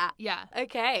 Yeah. Yeah.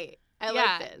 Okay. I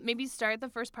yeah, like this. maybe start the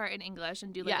first part in English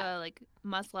and do like Yeah. a like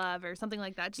must love or something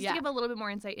like that, just Yeah. to give a little bit more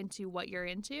insight into what you're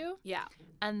into, Yeah.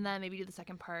 and then maybe do the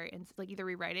second part and like either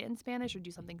rewrite it in Spanish or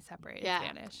do something separate Yeah. in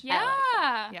Spanish.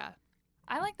 Yeah. Yeah.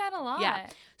 I like that a lot. Yeah.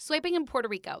 Swiping in Puerto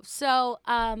Rico. So,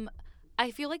 I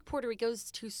feel like Puerto Rico's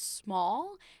too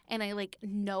small and I like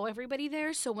know everybody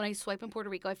there. So when I swipe in Puerto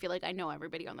Rico, I feel like I know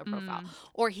everybody on their profile.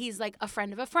 Or he's like a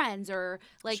friend of a friend's or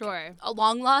like Sure. a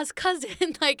long lost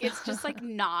cousin. Like it's just like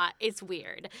not, it's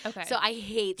weird. Okay. So I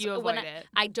hate You when avoid it.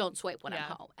 I don't swipe when Yeah.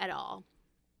 I'm home at all.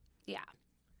 Yeah.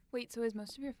 Wait, so is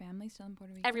most of your family still in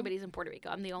Puerto Rico? Everybody's in Puerto Rico.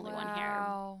 I'm the only one here.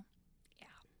 Wow.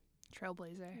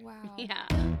 Trailblazer. Wow. Yeah.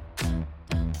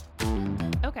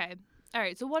 Okay. All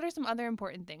right. So what are some other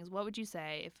important things? What would you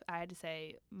say if I had to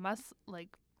say must like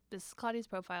this is Claudia's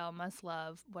profile must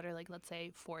love? What are like let's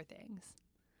say 4 things?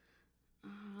 I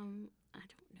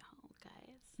don't know,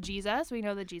 guys. Jesus. We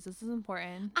know that Jesus is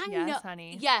important. I yes, know,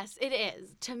 honey. Yes, it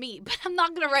is to me, but I'm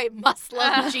not gonna write must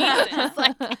love Jesus.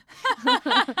 Like,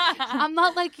 I'm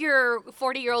not like your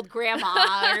 40-year-old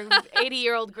grandma or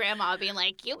 80-year-old grandma being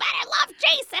like, "You better love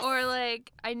Jesus." Or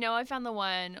like I know I found the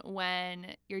one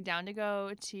when you're down to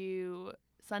go to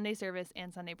Sunday service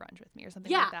and Sunday brunch with me or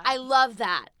something yeah, like that. I love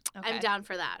that. Okay. I'm down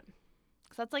for that.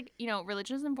 Cause that's like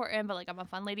religion is important, but like I'm a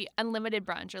fun lady. Unlimited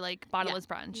brunch or like bottomless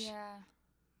brunch. Yeah.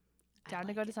 Down to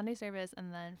like go to it. Sunday service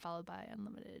and then followed by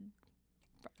unlimited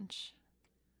brunch.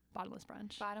 Bottomless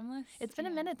brunch. Bottomless? It's been a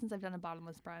Yeah. minute since I've done a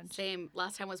bottomless brunch. Same.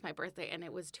 Last time was my birthday, and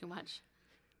it was too much.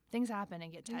 Things happen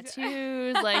and get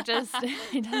tattoos. Like just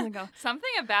it doesn't go.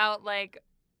 Something about like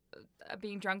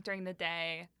being drunk during the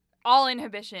day all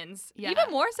inhibitions, Yeah.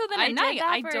 even more so than I a night. did that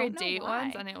I for don't a know date why.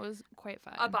 once, and it was quite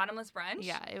fun. A bottomless brunch.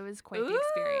 Yeah, it was quite the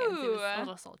experience. It was a Ooh.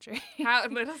 little sultry. How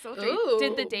little sultry. Ooh.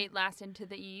 Did the date last into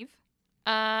the eve?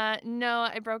 No,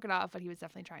 I broke it off, but he was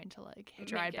definitely trying to like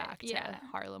hitch a Make ride it, back to yeah.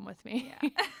 Harlem with me. Yeah.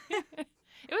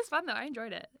 It was fun though. I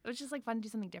enjoyed it. It was just like fun to do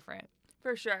something different.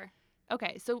 For sure.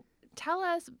 Okay, so tell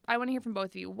us. I want to hear from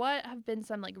both of you. What have been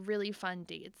some like really fun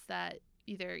dates that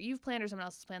either you've planned or someone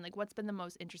else has planned? Like, what's been the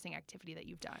most interesting activity that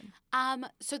you've done?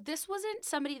 So this wasn't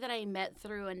somebody that I met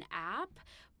through an app,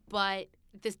 but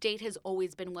this date has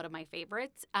always been one of my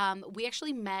favorites. We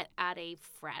actually met at a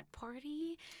frat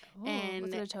party. Oh, And-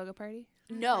 was it a toga party?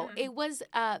 No, Mhm. it was,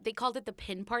 they called it the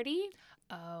pin party.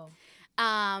 Oh,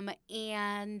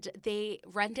 And they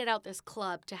rented out this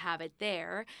club to have it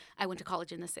there. I went to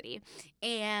college in the city.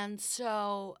 And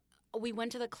so we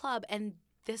went to the club, and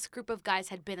this group of guys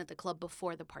had been at the club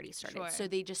before the party started. Sure. So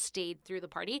they just stayed through the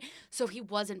party. So he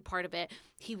wasn't part of it.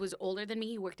 He was older than me.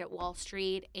 He worked at Wall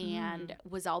Street and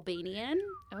was Albanian.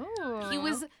 oh, He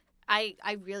was.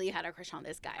 I really had a crush on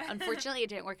this guy. Unfortunately, it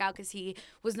didn't work out because he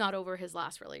was not over his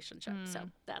last relationship. So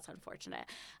that's unfortunate.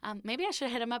 Maybe I should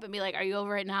hit him up and be like, "Are you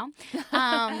over it now?"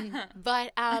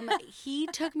 But he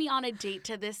took me on a date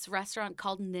to this restaurant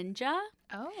called Ninja.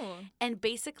 Oh, And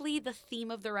basically, the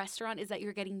theme of the restaurant is that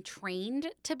you're getting trained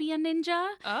to be a ninja.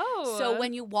 oh. So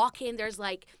when you walk in, there's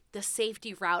like the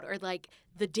safety route or like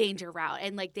the danger route.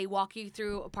 And like they walk you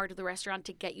through a part of the restaurant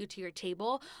to get you to your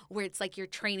table where it's like you're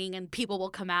training and people will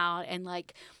come out. And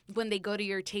like when they go to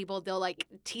your table, they'll like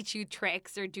teach you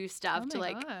tricks or do stuff oh to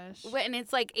my like, gosh. and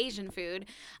it's like Asian food.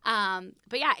 But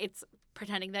yeah, it's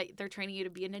pretending that they're training you to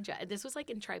be a ninja. And this was like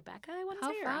in Tribeca, I want to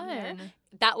How say, around there. fun.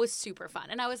 That was super fun.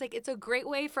 And I was like, it's a great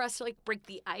way for us to like break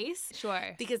the ice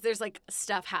Sure. because there's like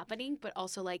stuff happening, but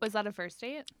also like Was that a first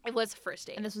date? it was first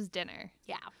date. And this was dinner.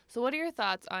 Yeah. So what are your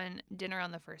thoughts on dinner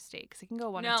on the first date? Because it can go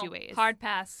one no, of two ways. hard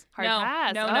pass. Hard no,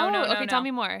 pass. No, oh, no, no, no. Okay, no. tell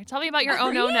me more. Tell me about your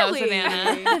no, Really?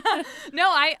 Savannah. No,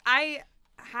 I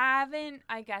haven't,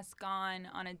 I guess, gone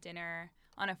on a dinner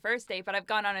on a first date, but I've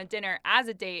gone on a dinner as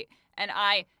a date, and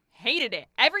I hated it.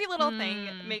 Every little thing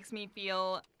makes me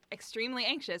feel extremely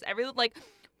anxious. Like,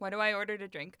 what do I order to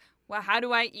drink? Well, how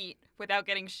do I eat without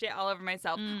getting shit all over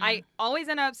myself? I always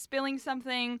end up spilling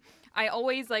something. I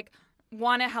always like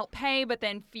want to help pay, but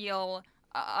then feel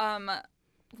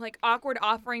like awkward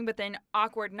offering, but then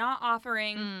awkward not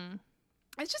offering.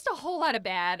 It's just a whole lot of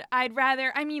bad. I'd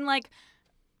rather, I mean, like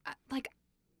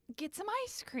get some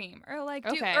ice cream or like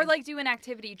Okay. do an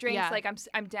activity, drinks. Yeah. Like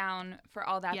I'm down for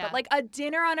all that. Yeah. But like a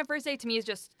dinner on a first date to me is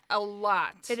just a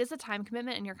lot. It is a time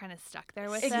commitment, and you're kind of stuck there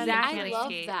with Exactly. them. You I can't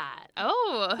love escape. that.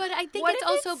 Oh. But I think What it's if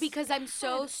also it's because I'm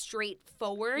so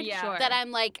straightforward Yeah. Sure. that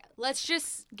I'm like, let's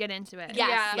just Get into it.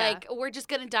 yes, Yeah. like we're just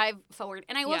gonna dive forward.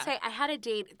 And I will Yeah. say I had a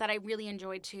date that I really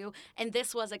enjoyed too, and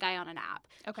this was a guy on an app.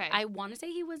 Okay. I want to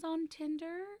say he was on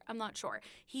Tinder. I'm not sure.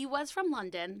 He was from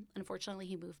London. Unfortunately,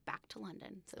 he moved back to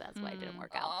London, so that's why it didn't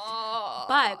work out. Oh.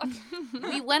 But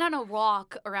we went on a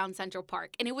walk around Central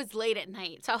Park, and it was late at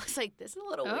night. So I was like, this is a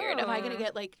little weird. Am I going to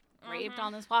get, like, raped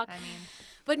on this walk? I mean,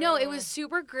 But no, it was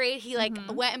super great. He, like,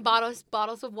 went and bought us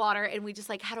bottles of water, and we just,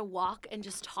 like, had a walk and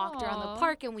just talked around Aw. the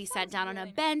park, and we sat down on a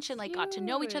really bench and, like, got to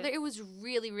know each cute. other. It was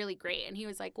really, really great. And he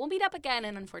was like, we'll meet up again.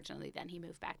 And unfortunately, then he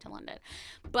moved back to London.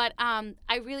 But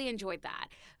I really enjoyed that.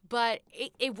 But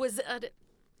it was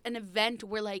an event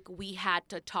where like we had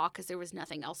to talk because there was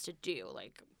nothing else to do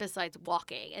like besides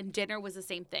walking, and dinner was the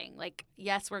same thing. Like,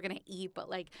 yes, we're gonna eat, but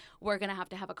like we're gonna have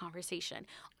to have a conversation.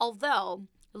 Although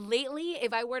lately,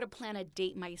 if I were to plan a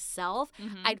date myself,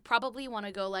 I'd probably want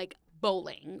to go like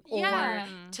bowling or Yeah.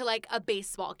 to like a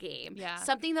baseball game. Yeah.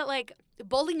 Something that like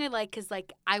bowling I like because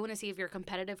like I want to see if you're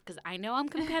competitive because I know I'm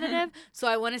competitive. So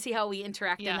I want to see how we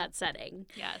interact Yeah. in that setting.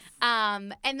 yes.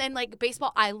 And then like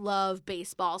baseball, I love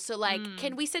baseball. So like,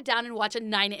 can we sit down and watch a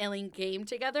 9-inning game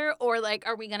together, or like,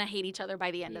 are we gonna hate each other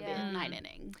by the end of the Yeah. 9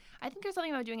 inning? I think there's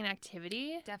something about doing an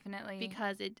activity Definitely.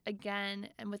 because it, again,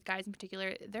 and with guys in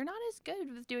particular, they're not as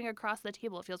good with doing it across the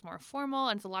table. It feels more formal,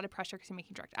 and it's a lot of pressure because you're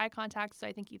making direct eye contact. So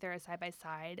I think either a side by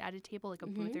side at a table, like a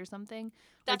booth or something. or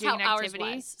That's doing how an ours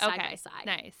activity. was, side okay. by side.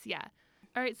 Nice. Yeah.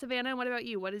 All right, Savannah, what about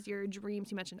you? What is your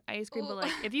dreams? You mentioned ice cream, but Ooh.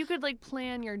 like, if you could like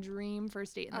plan your dream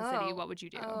first date in the city, what would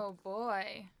you do? Oh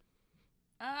boy.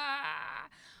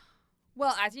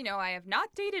 Well, as you know, I have not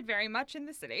dated very much in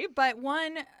the city, but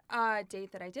one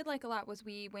date that I did like a lot was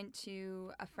we went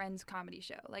to a friend's comedy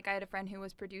show. Like, I had a friend who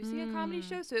was producing a comedy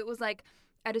show, so it was like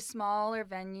at a smaller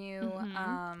venue,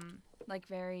 like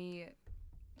very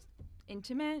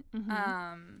intimate.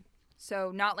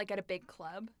 So not like at a big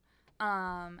club.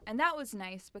 And that was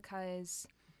nice because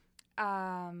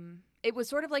it was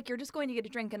sort of like you're just going to get a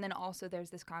drink, and then also there's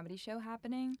this comedy show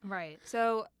happening. Right.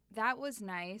 So that was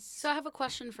nice. So I have a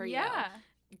question for you. Yeah.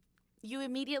 You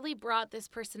immediately brought this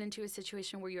person into a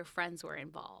situation where your friends were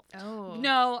involved. Oh.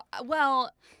 No,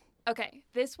 well, okay.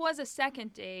 This was a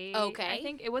second date. Okay. I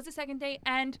think it was a second date,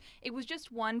 and it was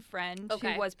just one friend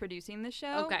Okay. who was producing the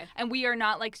show. Okay. And we are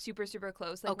not like super, super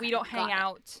close. Like Okay, we don't hang got it.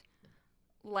 out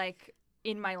like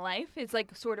in my life. It's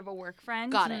like sort of a work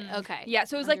friend. Got it. Okay. Yeah.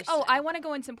 So it was like, oh, Understood. I want to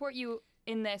go and support you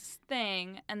in this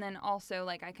thing, and then also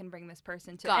like I can bring this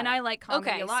person to. Got and it. I like comedy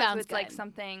Okay, a lot, so sounds it's like good.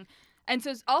 something. And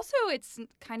so it's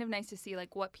kind of nice to see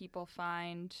like what people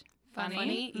find funny.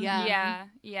 Funny? Mhm. Yeah.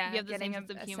 Yeah. You have the Getting same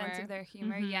sense of a humor. sense of their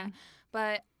humor. Mhm. Yeah.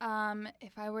 But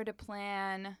if I were to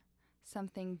plan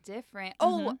something different,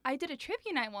 Mm-hmm. oh, I did a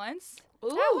trivia night once.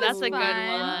 Ooh, That's a good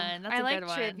fun. one. That's I a like good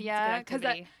one. trivia It's a good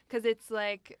activity. because it's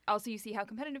like also you see how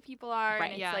competitive people are, Right.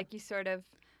 and it's Yeah. like you sort of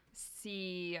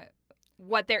see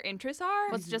what their interests are.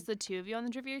 Was it just the two of you on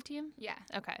the trivia team? Yeah,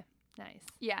 Okay. Nice.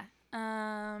 yeah.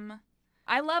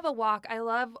 I love a walk. I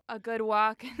love a good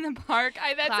walk in the park.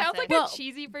 That sounds Classic. like Well, a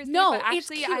cheesy first date, no, but it's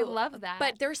actually I cute, love that.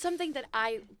 But there's something that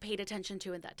I paid attention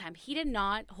to at that time. He did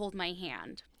not hold my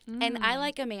hand. And I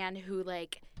like a man who,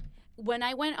 like, when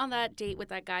I went on that date with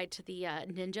that guy to the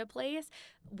ninja place,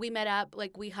 we met up,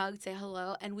 like, we hugged, say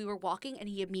hello, and we were walking, and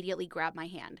he immediately grabbed my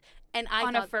hand. And I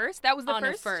on thought, a first, that was the on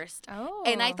first. a first. Oh.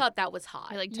 And I thought that was hot.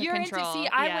 I like took You're control. into. See,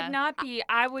 I Yeah. would not be.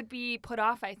 I would be put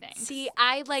off. I think. See,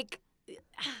 I like.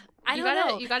 I you don't gotta,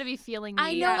 know. You gotta be feeling.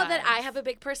 I the know that I vibes. have a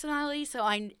big personality, so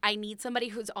I need somebody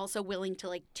who's also willing to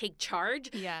like take charge.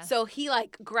 Yeah. So he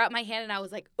like grabbed my hand, and I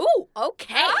was like, "Ooh,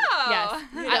 okay." Oh. Yes.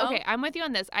 You know? Okay, I'm with you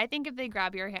on this. I think if they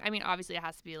grab your hand, I mean, obviously it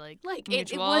has to be like Like it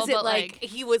mutual, wasn't but like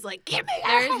he was like, "Give me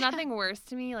there that." is nothing worse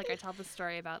to me. Like I tell the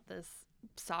story about this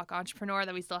sock entrepreneur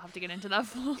that we still have to get into that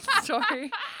full story.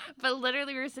 But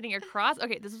literally we were sitting across.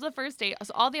 Okay, this was the first date.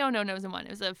 So all the oh no nos in one. It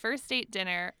was a first date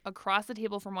dinner across the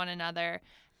table from one another.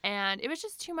 And it was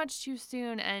just too much too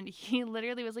soon. And he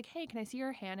literally was like, hey, can I see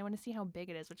your hand? I want to see how big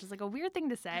it is, which is like a weird thing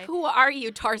to say. Who are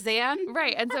you, Tarzan?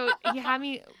 Right. And so he had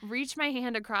me reach my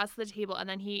hand across the table, and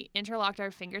then he interlocked our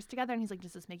fingers together, and he's like,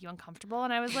 does this make you uncomfortable?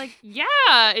 And I was like, yeah,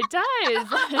 it does.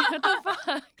 What the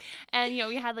fuck? And, you know,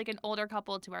 we had like an older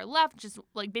couple to our left, just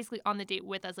like basically on the date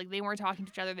with us. Like they weren't talking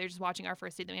to each other. They were just watching our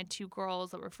first date. Then we had two girls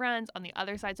that were friends on the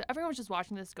other side. So everyone was just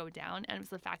watching this go down. And it was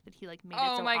the fact that he like made it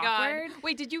Oh so my awkward. god.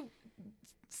 Wait, did you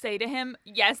say to him,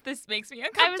 yes, this makes me I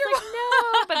uncomfortable? was like,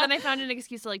 no. But then I found an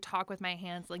excuse to like talk with my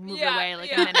hands, like move Yeah, away like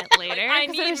yeah. a minute later. I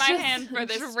 'cause need it was my just hand for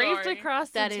this draped story. across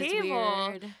That the is table.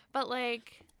 weird. But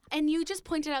like, And you just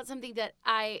pointed out something that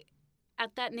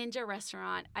at that ninja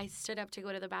restaurant, I stood up to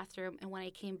go to the bathroom, and when I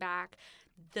came back,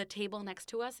 the table next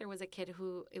to us, there was a kid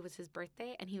who, it was his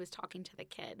birthday, and he was talking to the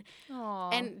kid. aw.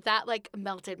 And that, like,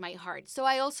 melted my heart. So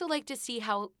I also like to see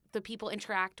how the people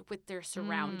interact with their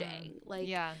surrounding. Like,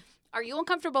 yeah. are you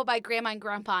uncomfortable by grandma and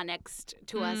grandpa next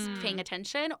to us paying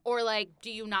attention? Or, like,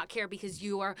 do you not care because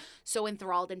you are so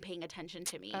enthralled in paying attention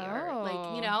to me? Or,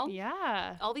 like, you know?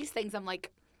 Yeah. All these things I'm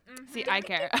like, See, I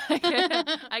care.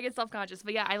 I get self-conscious,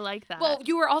 but yeah, I like that. well,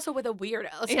 you were also with a weirdo,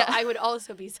 so Yeah. I would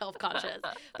also be self-conscious.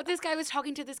 But this guy was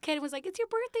talking to this kid and was like, it's your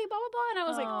birthday, blah, blah, blah. And I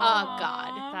was like, Aw. oh,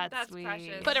 God. That's sweet.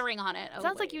 precious. Put a ring on it. Oh,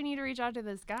 sounds like wait. you need to reach out to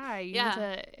this guy. You Yeah. need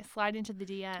to slide into the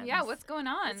DMs. Yeah, what's going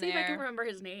on Let's see if I can there? remember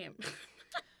his name.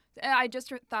 I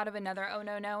just thought of another oh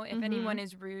no. If Mhm. anyone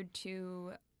is rude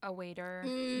to a waiter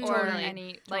Mm. or Totally.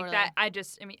 any like Totally. that,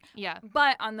 I mean, Yeah.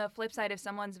 but on the flip side, if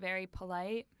someone's very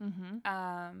polite, Mm-hmm.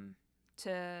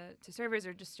 to servers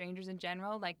or just strangers in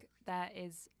general, like that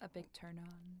is a big turn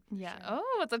on. Yeah. Sure.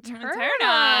 Oh, it's a turn, turn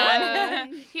on.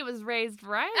 on. He was raised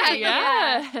right.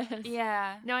 Yeah. Yes.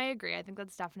 Yeah. No, I agree. I think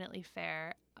that's definitely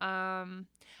fair.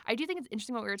 I do think it's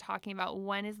interesting what we were talking about.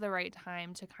 When is the right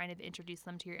time to kind of introduce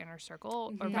them to your inner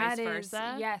circle or Mhm. vice That is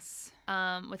versa? yes.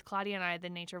 With Claudia and I, the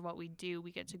nature of what we do,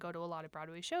 we get to go to a lot of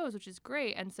Broadway shows, which is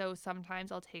great. And so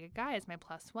sometimes I'll take a guy as my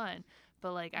plus one.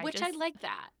 But like, I like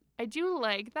that. I do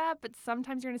like that, but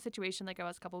sometimes you're in a situation like I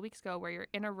was a couple weeks ago where you're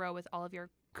in a row with all of your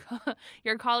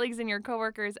your colleagues and your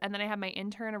coworkers, and then I have my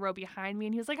intern a row behind me,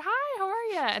 and he was like, "Hi, how are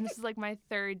you?" And this is like my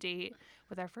third date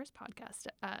with our first podcast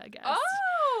guest.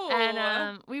 Oh.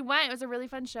 And we went. It was a really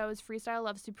fun show. It was Freestyle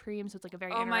Love Supreme, so it's like a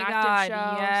very Oh my interactive God,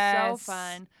 show. yes. So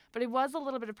fun. But it was a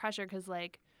little bit of pressure because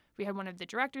like we had one of the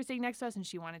directors sitting next to us, and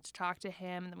she wanted to talk to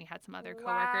him, and then we had some other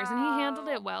coworkers, and he handled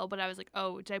Wow. it well. But I was like,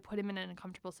 oh, did I put him in an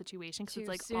uncomfortable situation? Because Too it's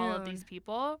like all of soon. these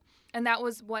people. And that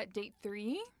was what, date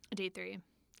 3? Date 3.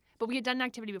 But we had done an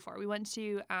activity before. We went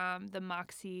to the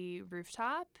Moxie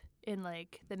rooftop in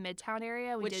like the Midtown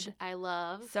area. Which I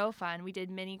love. So fun. We did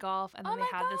mini golf, and then they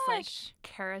had this like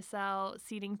carousel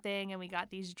seating thing, and we got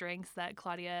these drinks that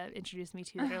Claudia introduced me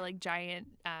to that are like giant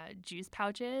juice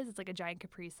pouches. It's like a giant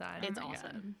Capri Sun. It's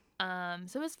awesome.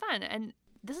 So it was fun, and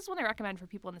this is one I recommend for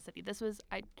people in the city. This was,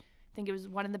 I think it was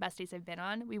one of the best days I've been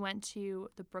on. We went to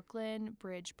the Brooklyn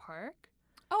Bridge Park.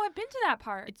 Oh, I've been to that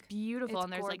park. It's beautiful, It's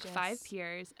and there's gorgeous. like 5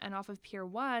 piers, and off of Pier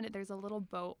 1, there's a little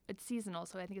boat. It's seasonal,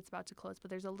 so I think it's about to close, but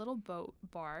there's a little boat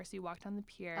bar, so you walk down the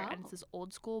pier, and it's this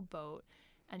old school boat,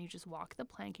 and you just walk the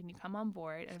plank, and you come on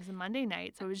board, and it was a Monday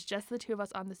night, so it was just the two of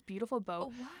us on this beautiful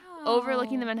boat,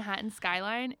 overlooking the Manhattan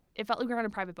skyline. It felt like we were on a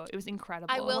private boat. It was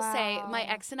incredible. I will say, my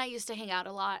ex and I used to hang out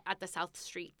a lot at the South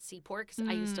Street Seaport because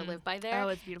I used to live by there. Oh,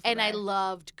 it's beautiful and there. I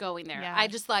loved going there. Yeah. I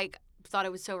just like thought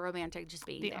it was so romantic just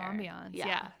being The there. ambiance,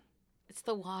 yeah. It's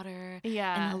the water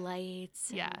Yeah. and the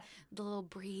lights Yeah. and the little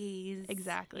breeze.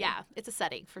 Exactly. Yeah, it's a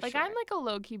setting for Like, sure. I'm like a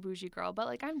low-key bougie girl, but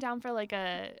like I'm down for like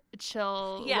a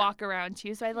chill Yeah. walk around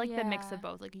too. So I like the mix Yeah. of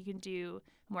both. Like you can do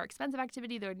more expensive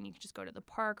activity, then you can just go to the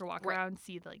park or walk Right. around,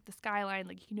 see like the skyline.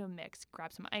 Like you can do a mix,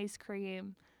 grab some ice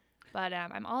cream. But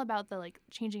I'm all about the like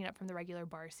changing it up from the regular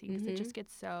bar scene because it just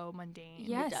gets so mundane.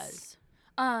 Yes. It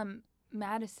does.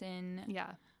 Madison,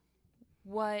 Yeah.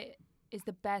 what is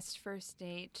the best first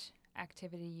date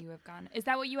activity you have gone? Is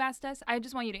that what you asked us? I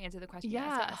just want you to answer the question you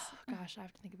asked Yeah. us. Oh, gosh, I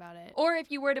have to think about it. Or if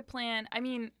you were to plan, I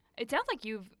mean, it sounds like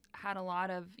you've had a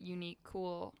lot of unique,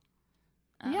 cool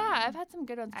Yeah, I've had some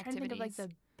good ones. I'm trying to think of like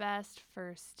activities. the best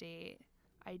first date.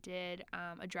 I did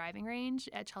a driving range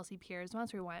at Chelsea Piers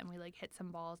once. We went and we like hit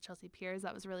some balls. Chelsea Piers,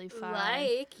 that was really fun.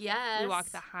 Yes. We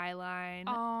walked the High Line.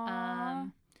 Aw.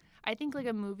 I think like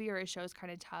a movie or a show is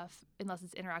kind of tough unless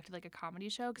it's interactive, like a comedy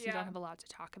show, because you Yeah. don't have a lot to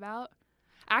talk about.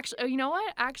 Actually, oh, you know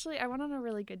what? Actually, I went on a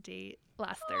really good date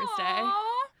last Thursday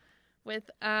with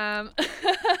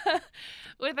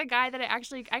with a guy that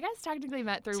I guess technically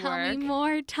met through Tell work. me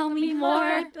more. Tell me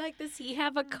more. Like, does he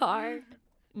have a car?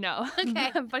 No,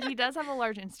 Okay. but he does have a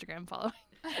large Instagram following.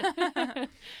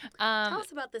 Tell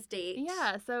us about this date.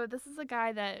 Yeah, so this is a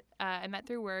guy that I met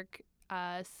through work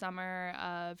summer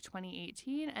of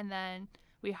 2018, and then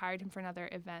we hired him for another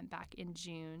event back in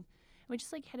June. We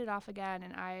just like hit it off again,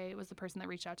 and I was the person that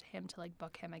reached out to him to like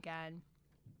book him again.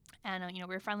 And we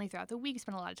were friendly throughout the week,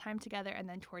 spent a lot of time together, and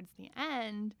then towards the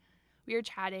end, we were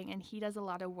chatting, and he does a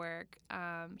lot of work.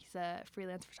 He's a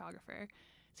freelance photographer.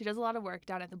 So he does a lot of work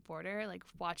down at the border, like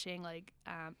watching like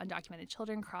undocumented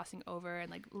children crossing over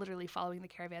and like literally following the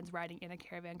caravans, riding in a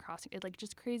caravan, crossing it, like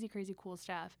just crazy, crazy cool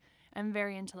stuff. I'm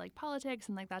very into like politics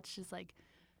and like that's just like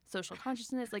social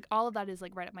consciousness, like all of that is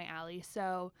like right up my alley.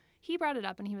 So he brought it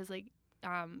up and he was like,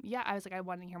 yeah, I was like, I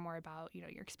want to hear more about, your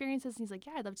experiences. And he's like,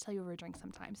 yeah, I'd love to tell you over a drink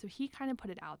sometime. So he kind of put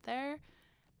it out there.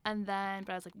 And then,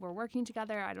 but I was like, we're working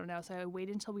together. I don't know. So I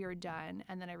waited until we were done.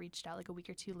 And then I reached out like a week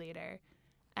or two later.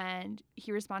 And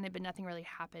he responded, but nothing really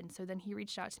happened. So then he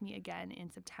reached out to me again in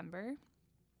September.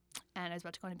 And I was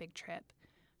about to go on a big trip.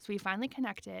 So we finally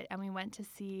connected. And we went to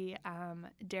see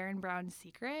Darren Brown's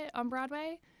Secret on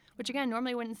Broadway. Which, again,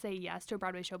 normally I wouldn't say yes to a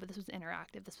Broadway show. But this was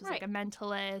interactive. This was like a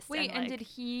mentalist. Wait, and like, did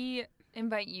he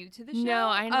invite you to the show? No,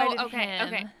 I invited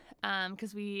him. Okay.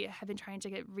 Because we have been trying to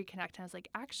reconnect. And I was like,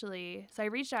 actually, so I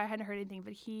reached out. I hadn't heard anything,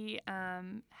 but he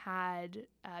had,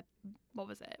 what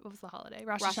was it? What was the holiday?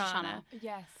 Rosh Hashanah.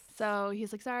 Yes. So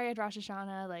he's like, sorry, I had Rosh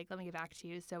Hashanah. Like, let me get back to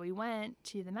you. So we went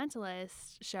to the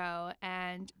Mentalist show,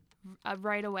 and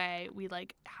right away we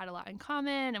like had a lot in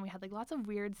common, and we had like lots of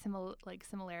weird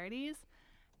similarities.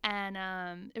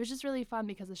 And it was just really fun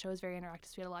because the show was very interactive.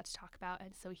 So we had a lot to talk about,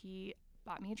 and so he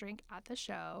bought me a drink at the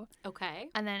show. Okay.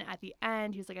 And then at the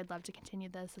end, he was like, I'd love to continue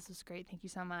this. This was great. Thank you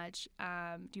so much.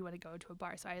 Do you want to go to a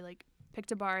bar? So I like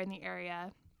picked a bar in the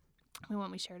area.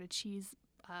 We shared a cheese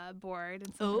board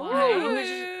and some wine.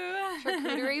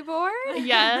 Charcuterie board?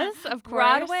 Yes, of course.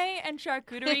 Broadway and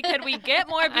charcuterie. Could we get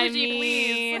more bougie,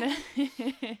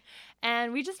 please?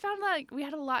 And we just found like we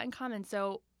had a lot in common.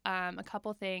 So a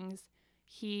couple things.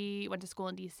 He went to school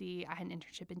in D.C. I had an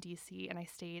internship in D.C. and I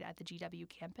stayed at the GW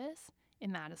campus in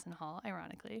Madison Hall,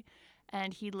 ironically.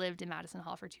 And he lived in Madison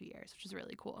Hall for 2 years, which is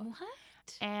really cool.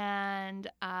 What? And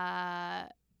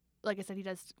like I said, he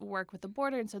does work with the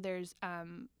border. And so there's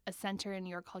a center in New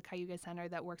York called Cayuga Center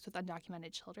that works with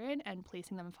undocumented children and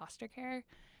placing them in foster care.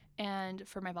 And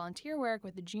for my volunteer work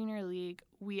with the Junior League,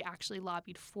 we actually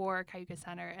lobbied for Cayuga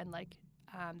Center and like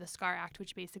the SCAR Act,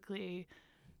 which basically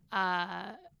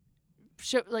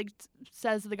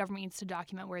says the government needs to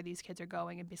document where these kids are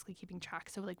going and basically keeping track.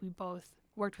 So like we both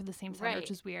worked with the same center, which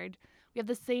is weird. We have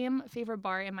the same favorite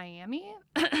bar in Miami,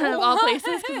 of all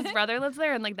places, because his brother lives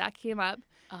there, and like that came up.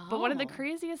 But one of the Oh.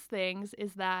 craziest things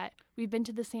is that we've been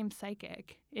to the same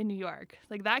psychic in New York.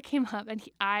 Like that came up, and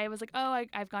I was like, oh,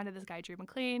 I've gone to this guy, Drew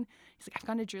McLean. He's like, I've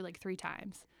gone to Drew like 3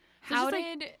 times. So How it's just,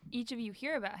 like, did each of you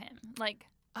hear about him? Like,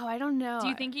 oh, I don't know. do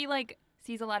you think he like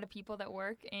sees a lot of people that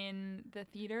work in the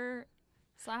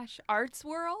theater/arts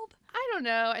world? I don't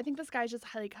know. I think this guy's just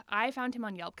like, I found him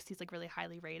on Yelp because he's like really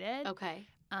highly rated. Okay.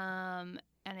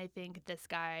 And I think this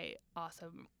guy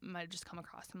also might have just come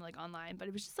across him like online, but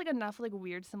it was just like enough like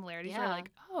weird similarities. Where Yeah.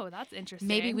 like, oh, that's interesting.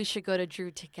 Maybe we should go to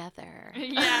Drew together.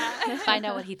 Yeah. Find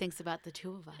out what he thinks about the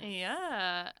 2 of us.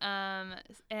 Yeah.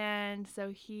 And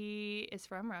so he is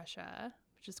from Russia,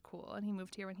 which is cool. And he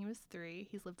moved here when he was 3.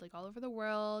 He's lived like all over the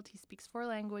world. He speaks 4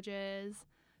 languages.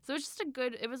 So it's just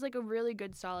it was like a really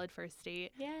good, solid first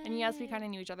date. Yeah. And yes, we kind of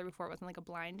knew each other before. It wasn't like a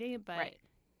blind date, but Right.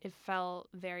 it felt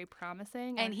very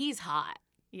promising. And he's hot.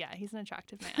 yeah, he's an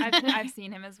attractive man. I've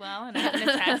seen him as well, and I can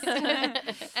attest.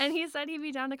 And he said he'd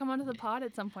be down to come onto the pod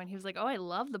at some point. He was like, oh, I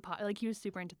love the pod. Like, he was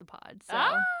super into the pod. So,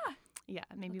 yeah,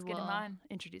 maybe Let's get we'll him on.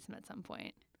 introduce him at some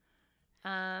point.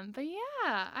 But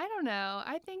yeah, I don't know.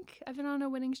 I think I've been on a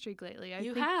winning streak lately. I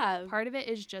You think have. part of it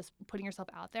is just putting yourself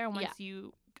out there. And Yeah.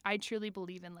 once I truly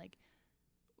believe in, like,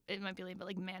 it might be lame, but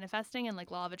like manifesting and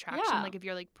like law of attraction. Yeah. Like if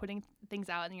you're like putting things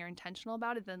out and you're intentional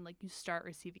about it, then like you start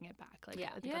receiving it back. Like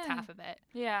Yeah. I think that's Yeah. half of it.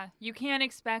 Yeah, you can't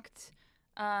expect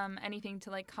anything to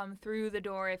like come through the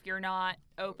door if you're not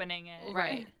opening it.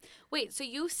 Right. Wait, so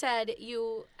you said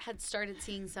you had started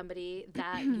seeing somebody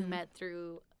that you met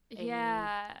through a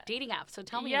Yeah. dating app. So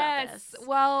tell me yes. about this.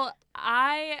 Well,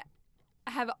 I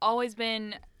have always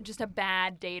been just a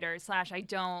bad dater / I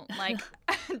don't like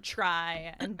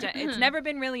try, and it's never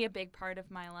been really a big part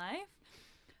of my life.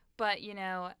 But you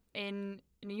know, in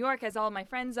New York, as all my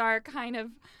friends are kind of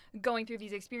going through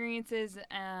these experiences,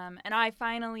 and I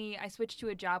switched to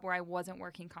a job where I wasn't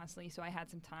working constantly, so I had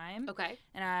some time. Okay.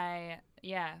 And I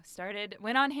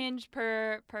went on Hinge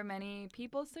per many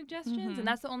people's suggestions, and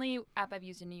that's the only app I've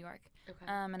used in New York. Okay.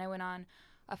 And I went on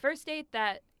a first date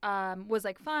that was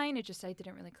like fine. It just I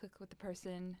didn't really click with the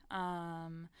person.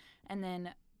 And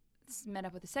then met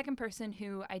up with a second person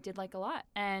who I did like a lot,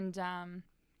 and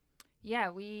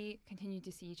we continued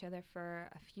to see each other for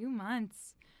a few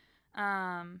months.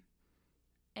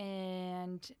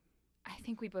 And I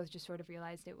think we both just sort of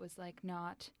realized it was like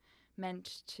not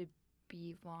meant to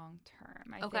be long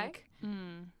term. I think.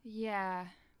 Yeah.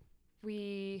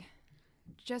 We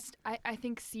just, I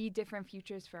think, see different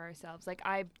futures for ourselves. Like,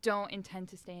 I don't intend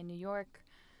to stay in New York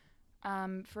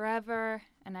forever.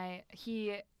 And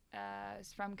he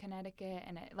is from Connecticut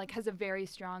and it, like, has a very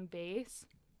strong base.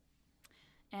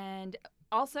 And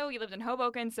also, he lived in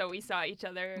Hoboken, so we saw each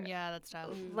other. Yeah, that's tough.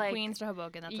 Like, Queens to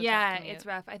Hoboken, that's a yeah, tough commute. it's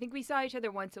rough. I think we saw each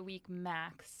other once a week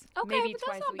max. Okay, maybe but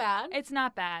twice that's a not week. bad. It's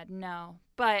not bad, no.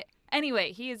 But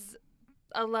anyway, he is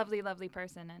a lovely, lovely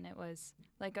person, and it was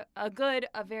like a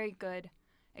very good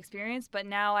experience. But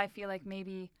now I feel like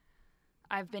maybe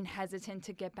I've been hesitant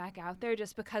to get back out there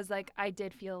just because like I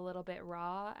did feel a little bit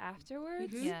raw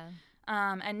afterwards. Mhm. Yeah.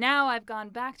 And now I've gone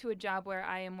back to a job where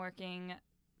I am working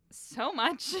so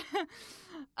much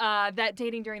that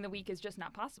dating during the week is just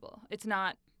not possible. It's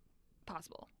not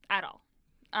possible at all.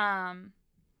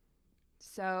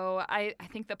 So I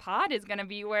think the pod is gonna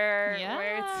be where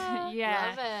it's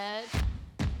Love it.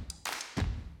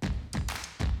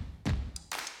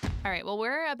 All right, well,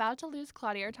 we're about to lose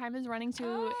Claudia. Our time is running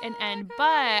to an end, Okay.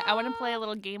 but I want to play a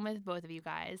little game with both of you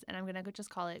guys, and I'm going to just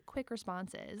call it quick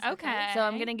responses. Okay. So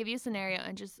I'm going to give you a scenario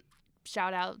and just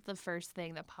shout out the first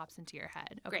thing that pops into your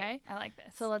head, okay? Great. I like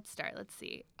this. So let's start. Let's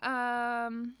see.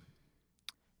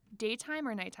 Daytime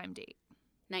or nighttime date?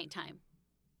 Nighttime.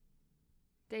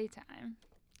 Daytime.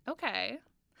 Okay.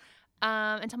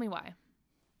 And tell me why.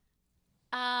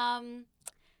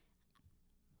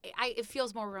 It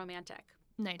feels more romantic.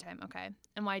 Nighttime, okay.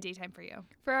 And why daytime for you?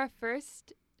 For our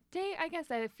first date, I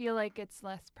guess I feel like it's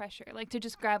less pressure. Like to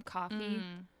just grab coffee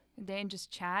a day and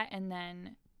just chat and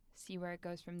then see where it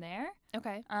goes from there.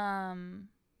 Okay.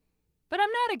 But I'm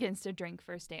not against a drink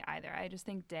first date either. I just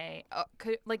think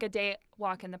like a day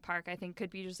walk in the park, I think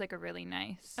could be just like a really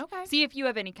nice. Okay. See if you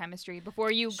have any chemistry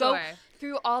before you Sure. go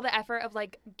through all the effort of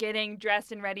like getting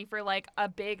dressed and ready for like a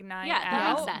big night Yeah, that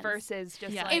makes out sense. versus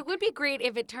just Yeah. like It would be great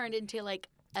if it turned into like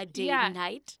a date Yeah.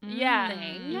 night yeah,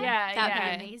 thing. yeah, That'd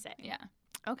yeah. be amazing. Yeah.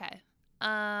 Okay.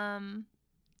 Texting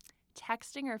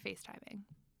or FaceTiming?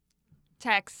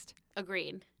 Text.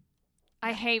 Agreed.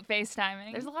 I hate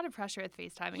FaceTiming. There's a lot of pressure with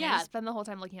FaceTiming. Yeah. I just spend the whole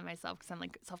time looking at myself because I'm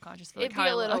like self-conscious for like It'd how be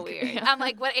I a little look. weird. Yeah. I'm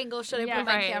like, what angle should I Yeah. put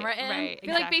my Right, camera in? right. I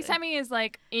feel like Exactly. FaceTiming is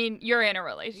like you're in a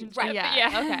relationship. Right. Yeah. Yeah.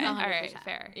 Okay. All 100%. right.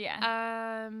 Fair.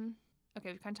 Yeah.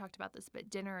 Okay. We've kind of talked about this, but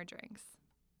dinner or drinks?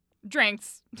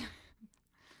 Drinks.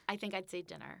 I think I'd say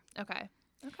dinner. Okay.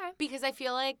 Because I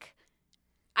feel like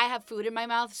I have food in my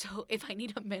mouth, so if I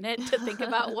need a minute to think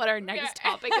about what our next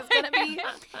topic is going to be,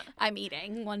 I'm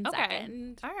eating. One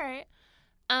second. All right.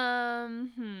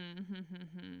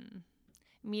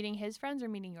 Meeting his friends or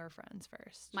meeting your friends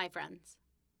first? My friends.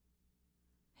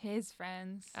 His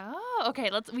friends. Oh, okay.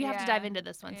 We have to dive into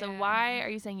this one. So why are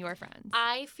you saying your friends?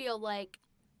 I feel like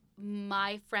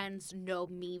my friends know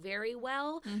me very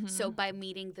well. So by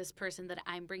meeting this person that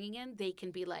I'm bringing in, they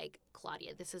can be like,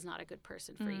 Claudia, this is not a good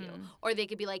person for you. Or they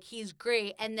could be like, he's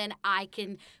great. And then I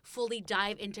can fully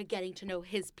dive into getting to know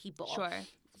his people. Sure.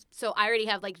 So I already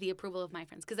have like the approval of my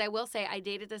friends. Because I will say I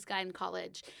dated this guy in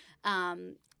college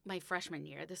my freshman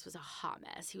year. This was a hot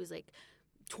mess. He was like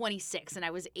 26 and I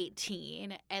was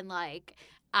 18. And like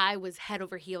I was head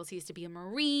over heels. He used to be a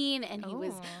Marine and he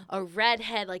was a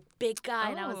redhead, like big guy.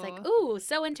 And I was like, ooh,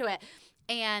 so into it.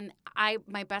 And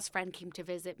my best friend came to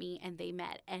visit me and they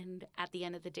met. And at the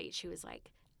end of the date, she was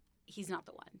like, he's not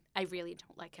the one. I really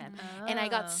don't like him. And I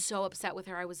got so upset with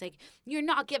her. I was like, you're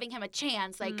not giving him a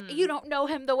chance. Like, you don't know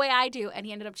him the way I do. And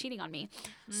he ended up cheating on me.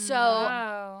 So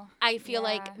I feel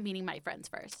like meeting my friends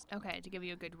first. Okay, to give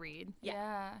you a good read.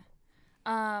 Yeah.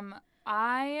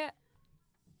 I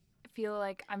feel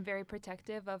like I'm very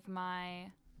protective of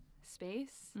my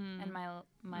space and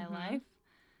my life.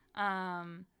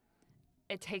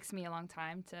 It takes me a long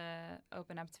time to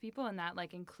open up to people, and that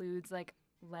like includes like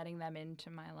letting them into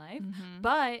my life.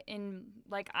 But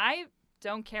I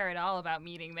don't care at all about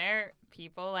meeting their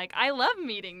people. Like I love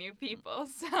meeting new people.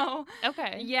 So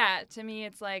yeah, to me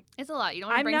it's like it's a lot. You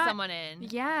don't want to bring someone in.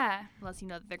 Yeah. Unless you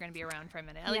know that they're going to be around for a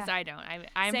minute. At least I don't.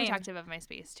 I'm protective of my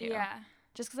space too. Yeah.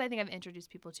 Just because I think I've introduced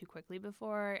people too quickly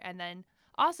before, and then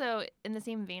also in the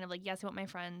same vein of like, yes, I want my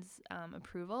friends'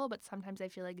 approval, but sometimes I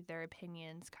feel like their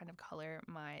opinions kind of color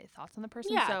my thoughts on the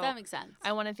person. Yeah, so that makes sense.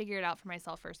 I want to figure it out for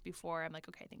myself first before I'm like,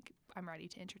 okay, I think I'm ready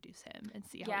to introduce him and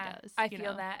see how he does. I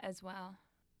feel that as well.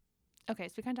 Okay,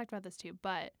 so we kind of talked about this too,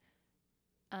 but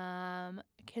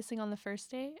kissing on the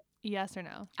first date, yes or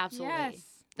no? Absolutely. Yes.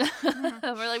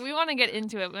 We're like, we want to get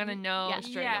into it. We want to know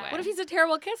straight away. What if he's a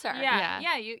terrible kisser?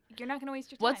 Yeah. You're not going to waste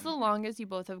your time. What's the longest you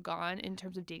both have gone in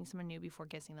terms of dating someone new before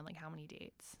kissing them? Like, how many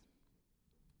dates?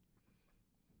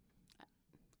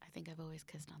 I think I've always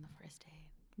kissed on the first date.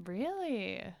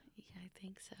 Really? Yeah, I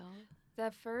think so. The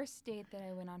first date that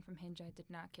I went on from Hinge, I did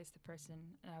not kiss the person,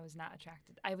 and I was not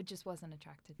attracted. I just wasn't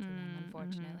attracted to them,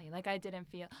 unfortunately. Like, I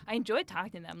enjoyed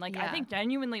talking to them. Like, I think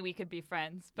genuinely we could be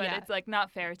friends, but it's, like,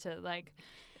 not fair to, like,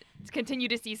 continue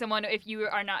to see someone if you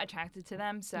are not attracted to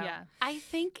them. So I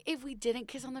think if we didn't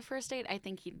kiss on the first date, I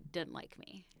think he didn't like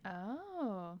me.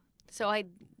 Oh. So I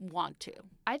want to.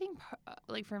 I think,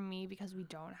 like, for me, because we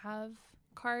don't have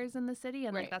cars in the city,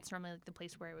 and like that's normally like the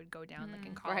place where I would go down like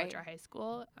in college or high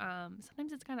school.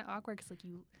 Sometimes it's kind of awkward because like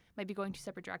you might be going two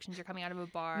separate directions. You're coming out of a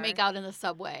bar. Make out in the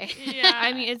subway. Yeah,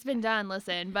 I mean it's been done.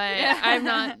 Listen, but I'm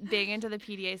not big into the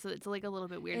PDA, so it's like a little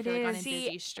bit weird. If you're like on a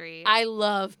busy street. I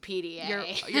love PDA. You're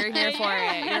here for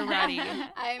it. You're ready.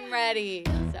 I'm ready.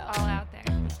 So all out there.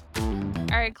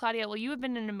 All right, Claudia. Well, you have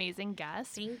been an amazing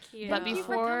guest. Thank you. But Thank you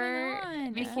for coming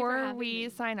on. before we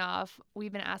sign off,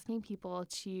 we've been asking people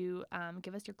to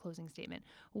give us your closing statement.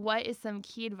 What is some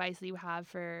key advice that you have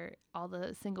for all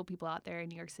the single people out there in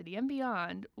New York City and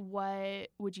beyond? What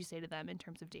would you say to them in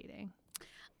terms of dating?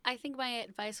 I think my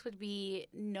advice would be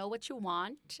know what you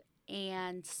want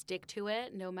and stick to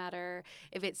it, no matter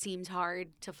if it seems hard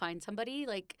to find somebody.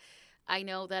 Like, I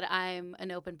know that I'm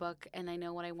an open book and I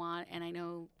know what I want, and I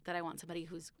know that I want somebody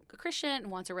who's a Christian and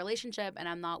wants a relationship, and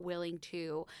I'm not willing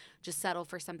to just settle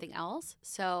for something else.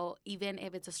 So even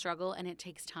if it's a struggle and it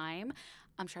takes time,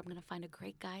 I'm sure I'm going to find a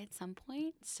great guy at some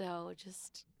point. So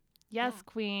just... Yes,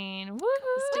 Queen.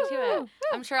 Woo-hoo. Stick to it.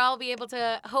 I'm sure I'll be able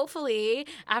to, hopefully,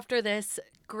 after this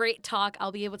great talk,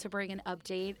 I'll be able to bring an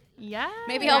update. Yeah.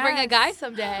 Maybe I'll bring a guy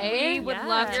someday. We would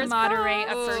love to moderate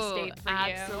a first date for you.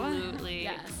 Absolutely.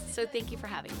 Yes. So thank you for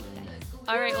having me, guys.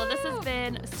 All right. Well, this has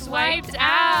been Swiped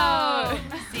Out.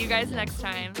 See you guys next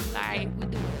time. Bye.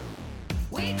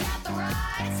 We got the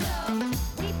right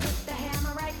stuff. We put the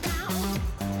hammer right down.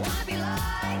 Wanna be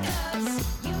like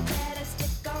us? You better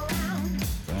stick around.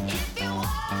 If you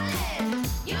want it,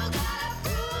 you gotta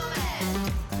prove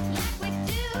it. Like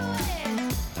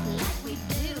we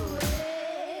do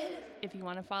it. If you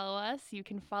want to follow us, you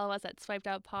can follow us at Swiped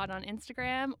Out Pod on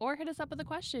Instagram, or hit us up with a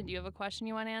question. Do you have a question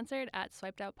you want answered? At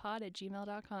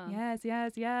swipedoutpod@gmail.com. Yes.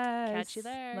 Catch you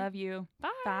there. Love you. Bye.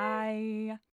 Bye.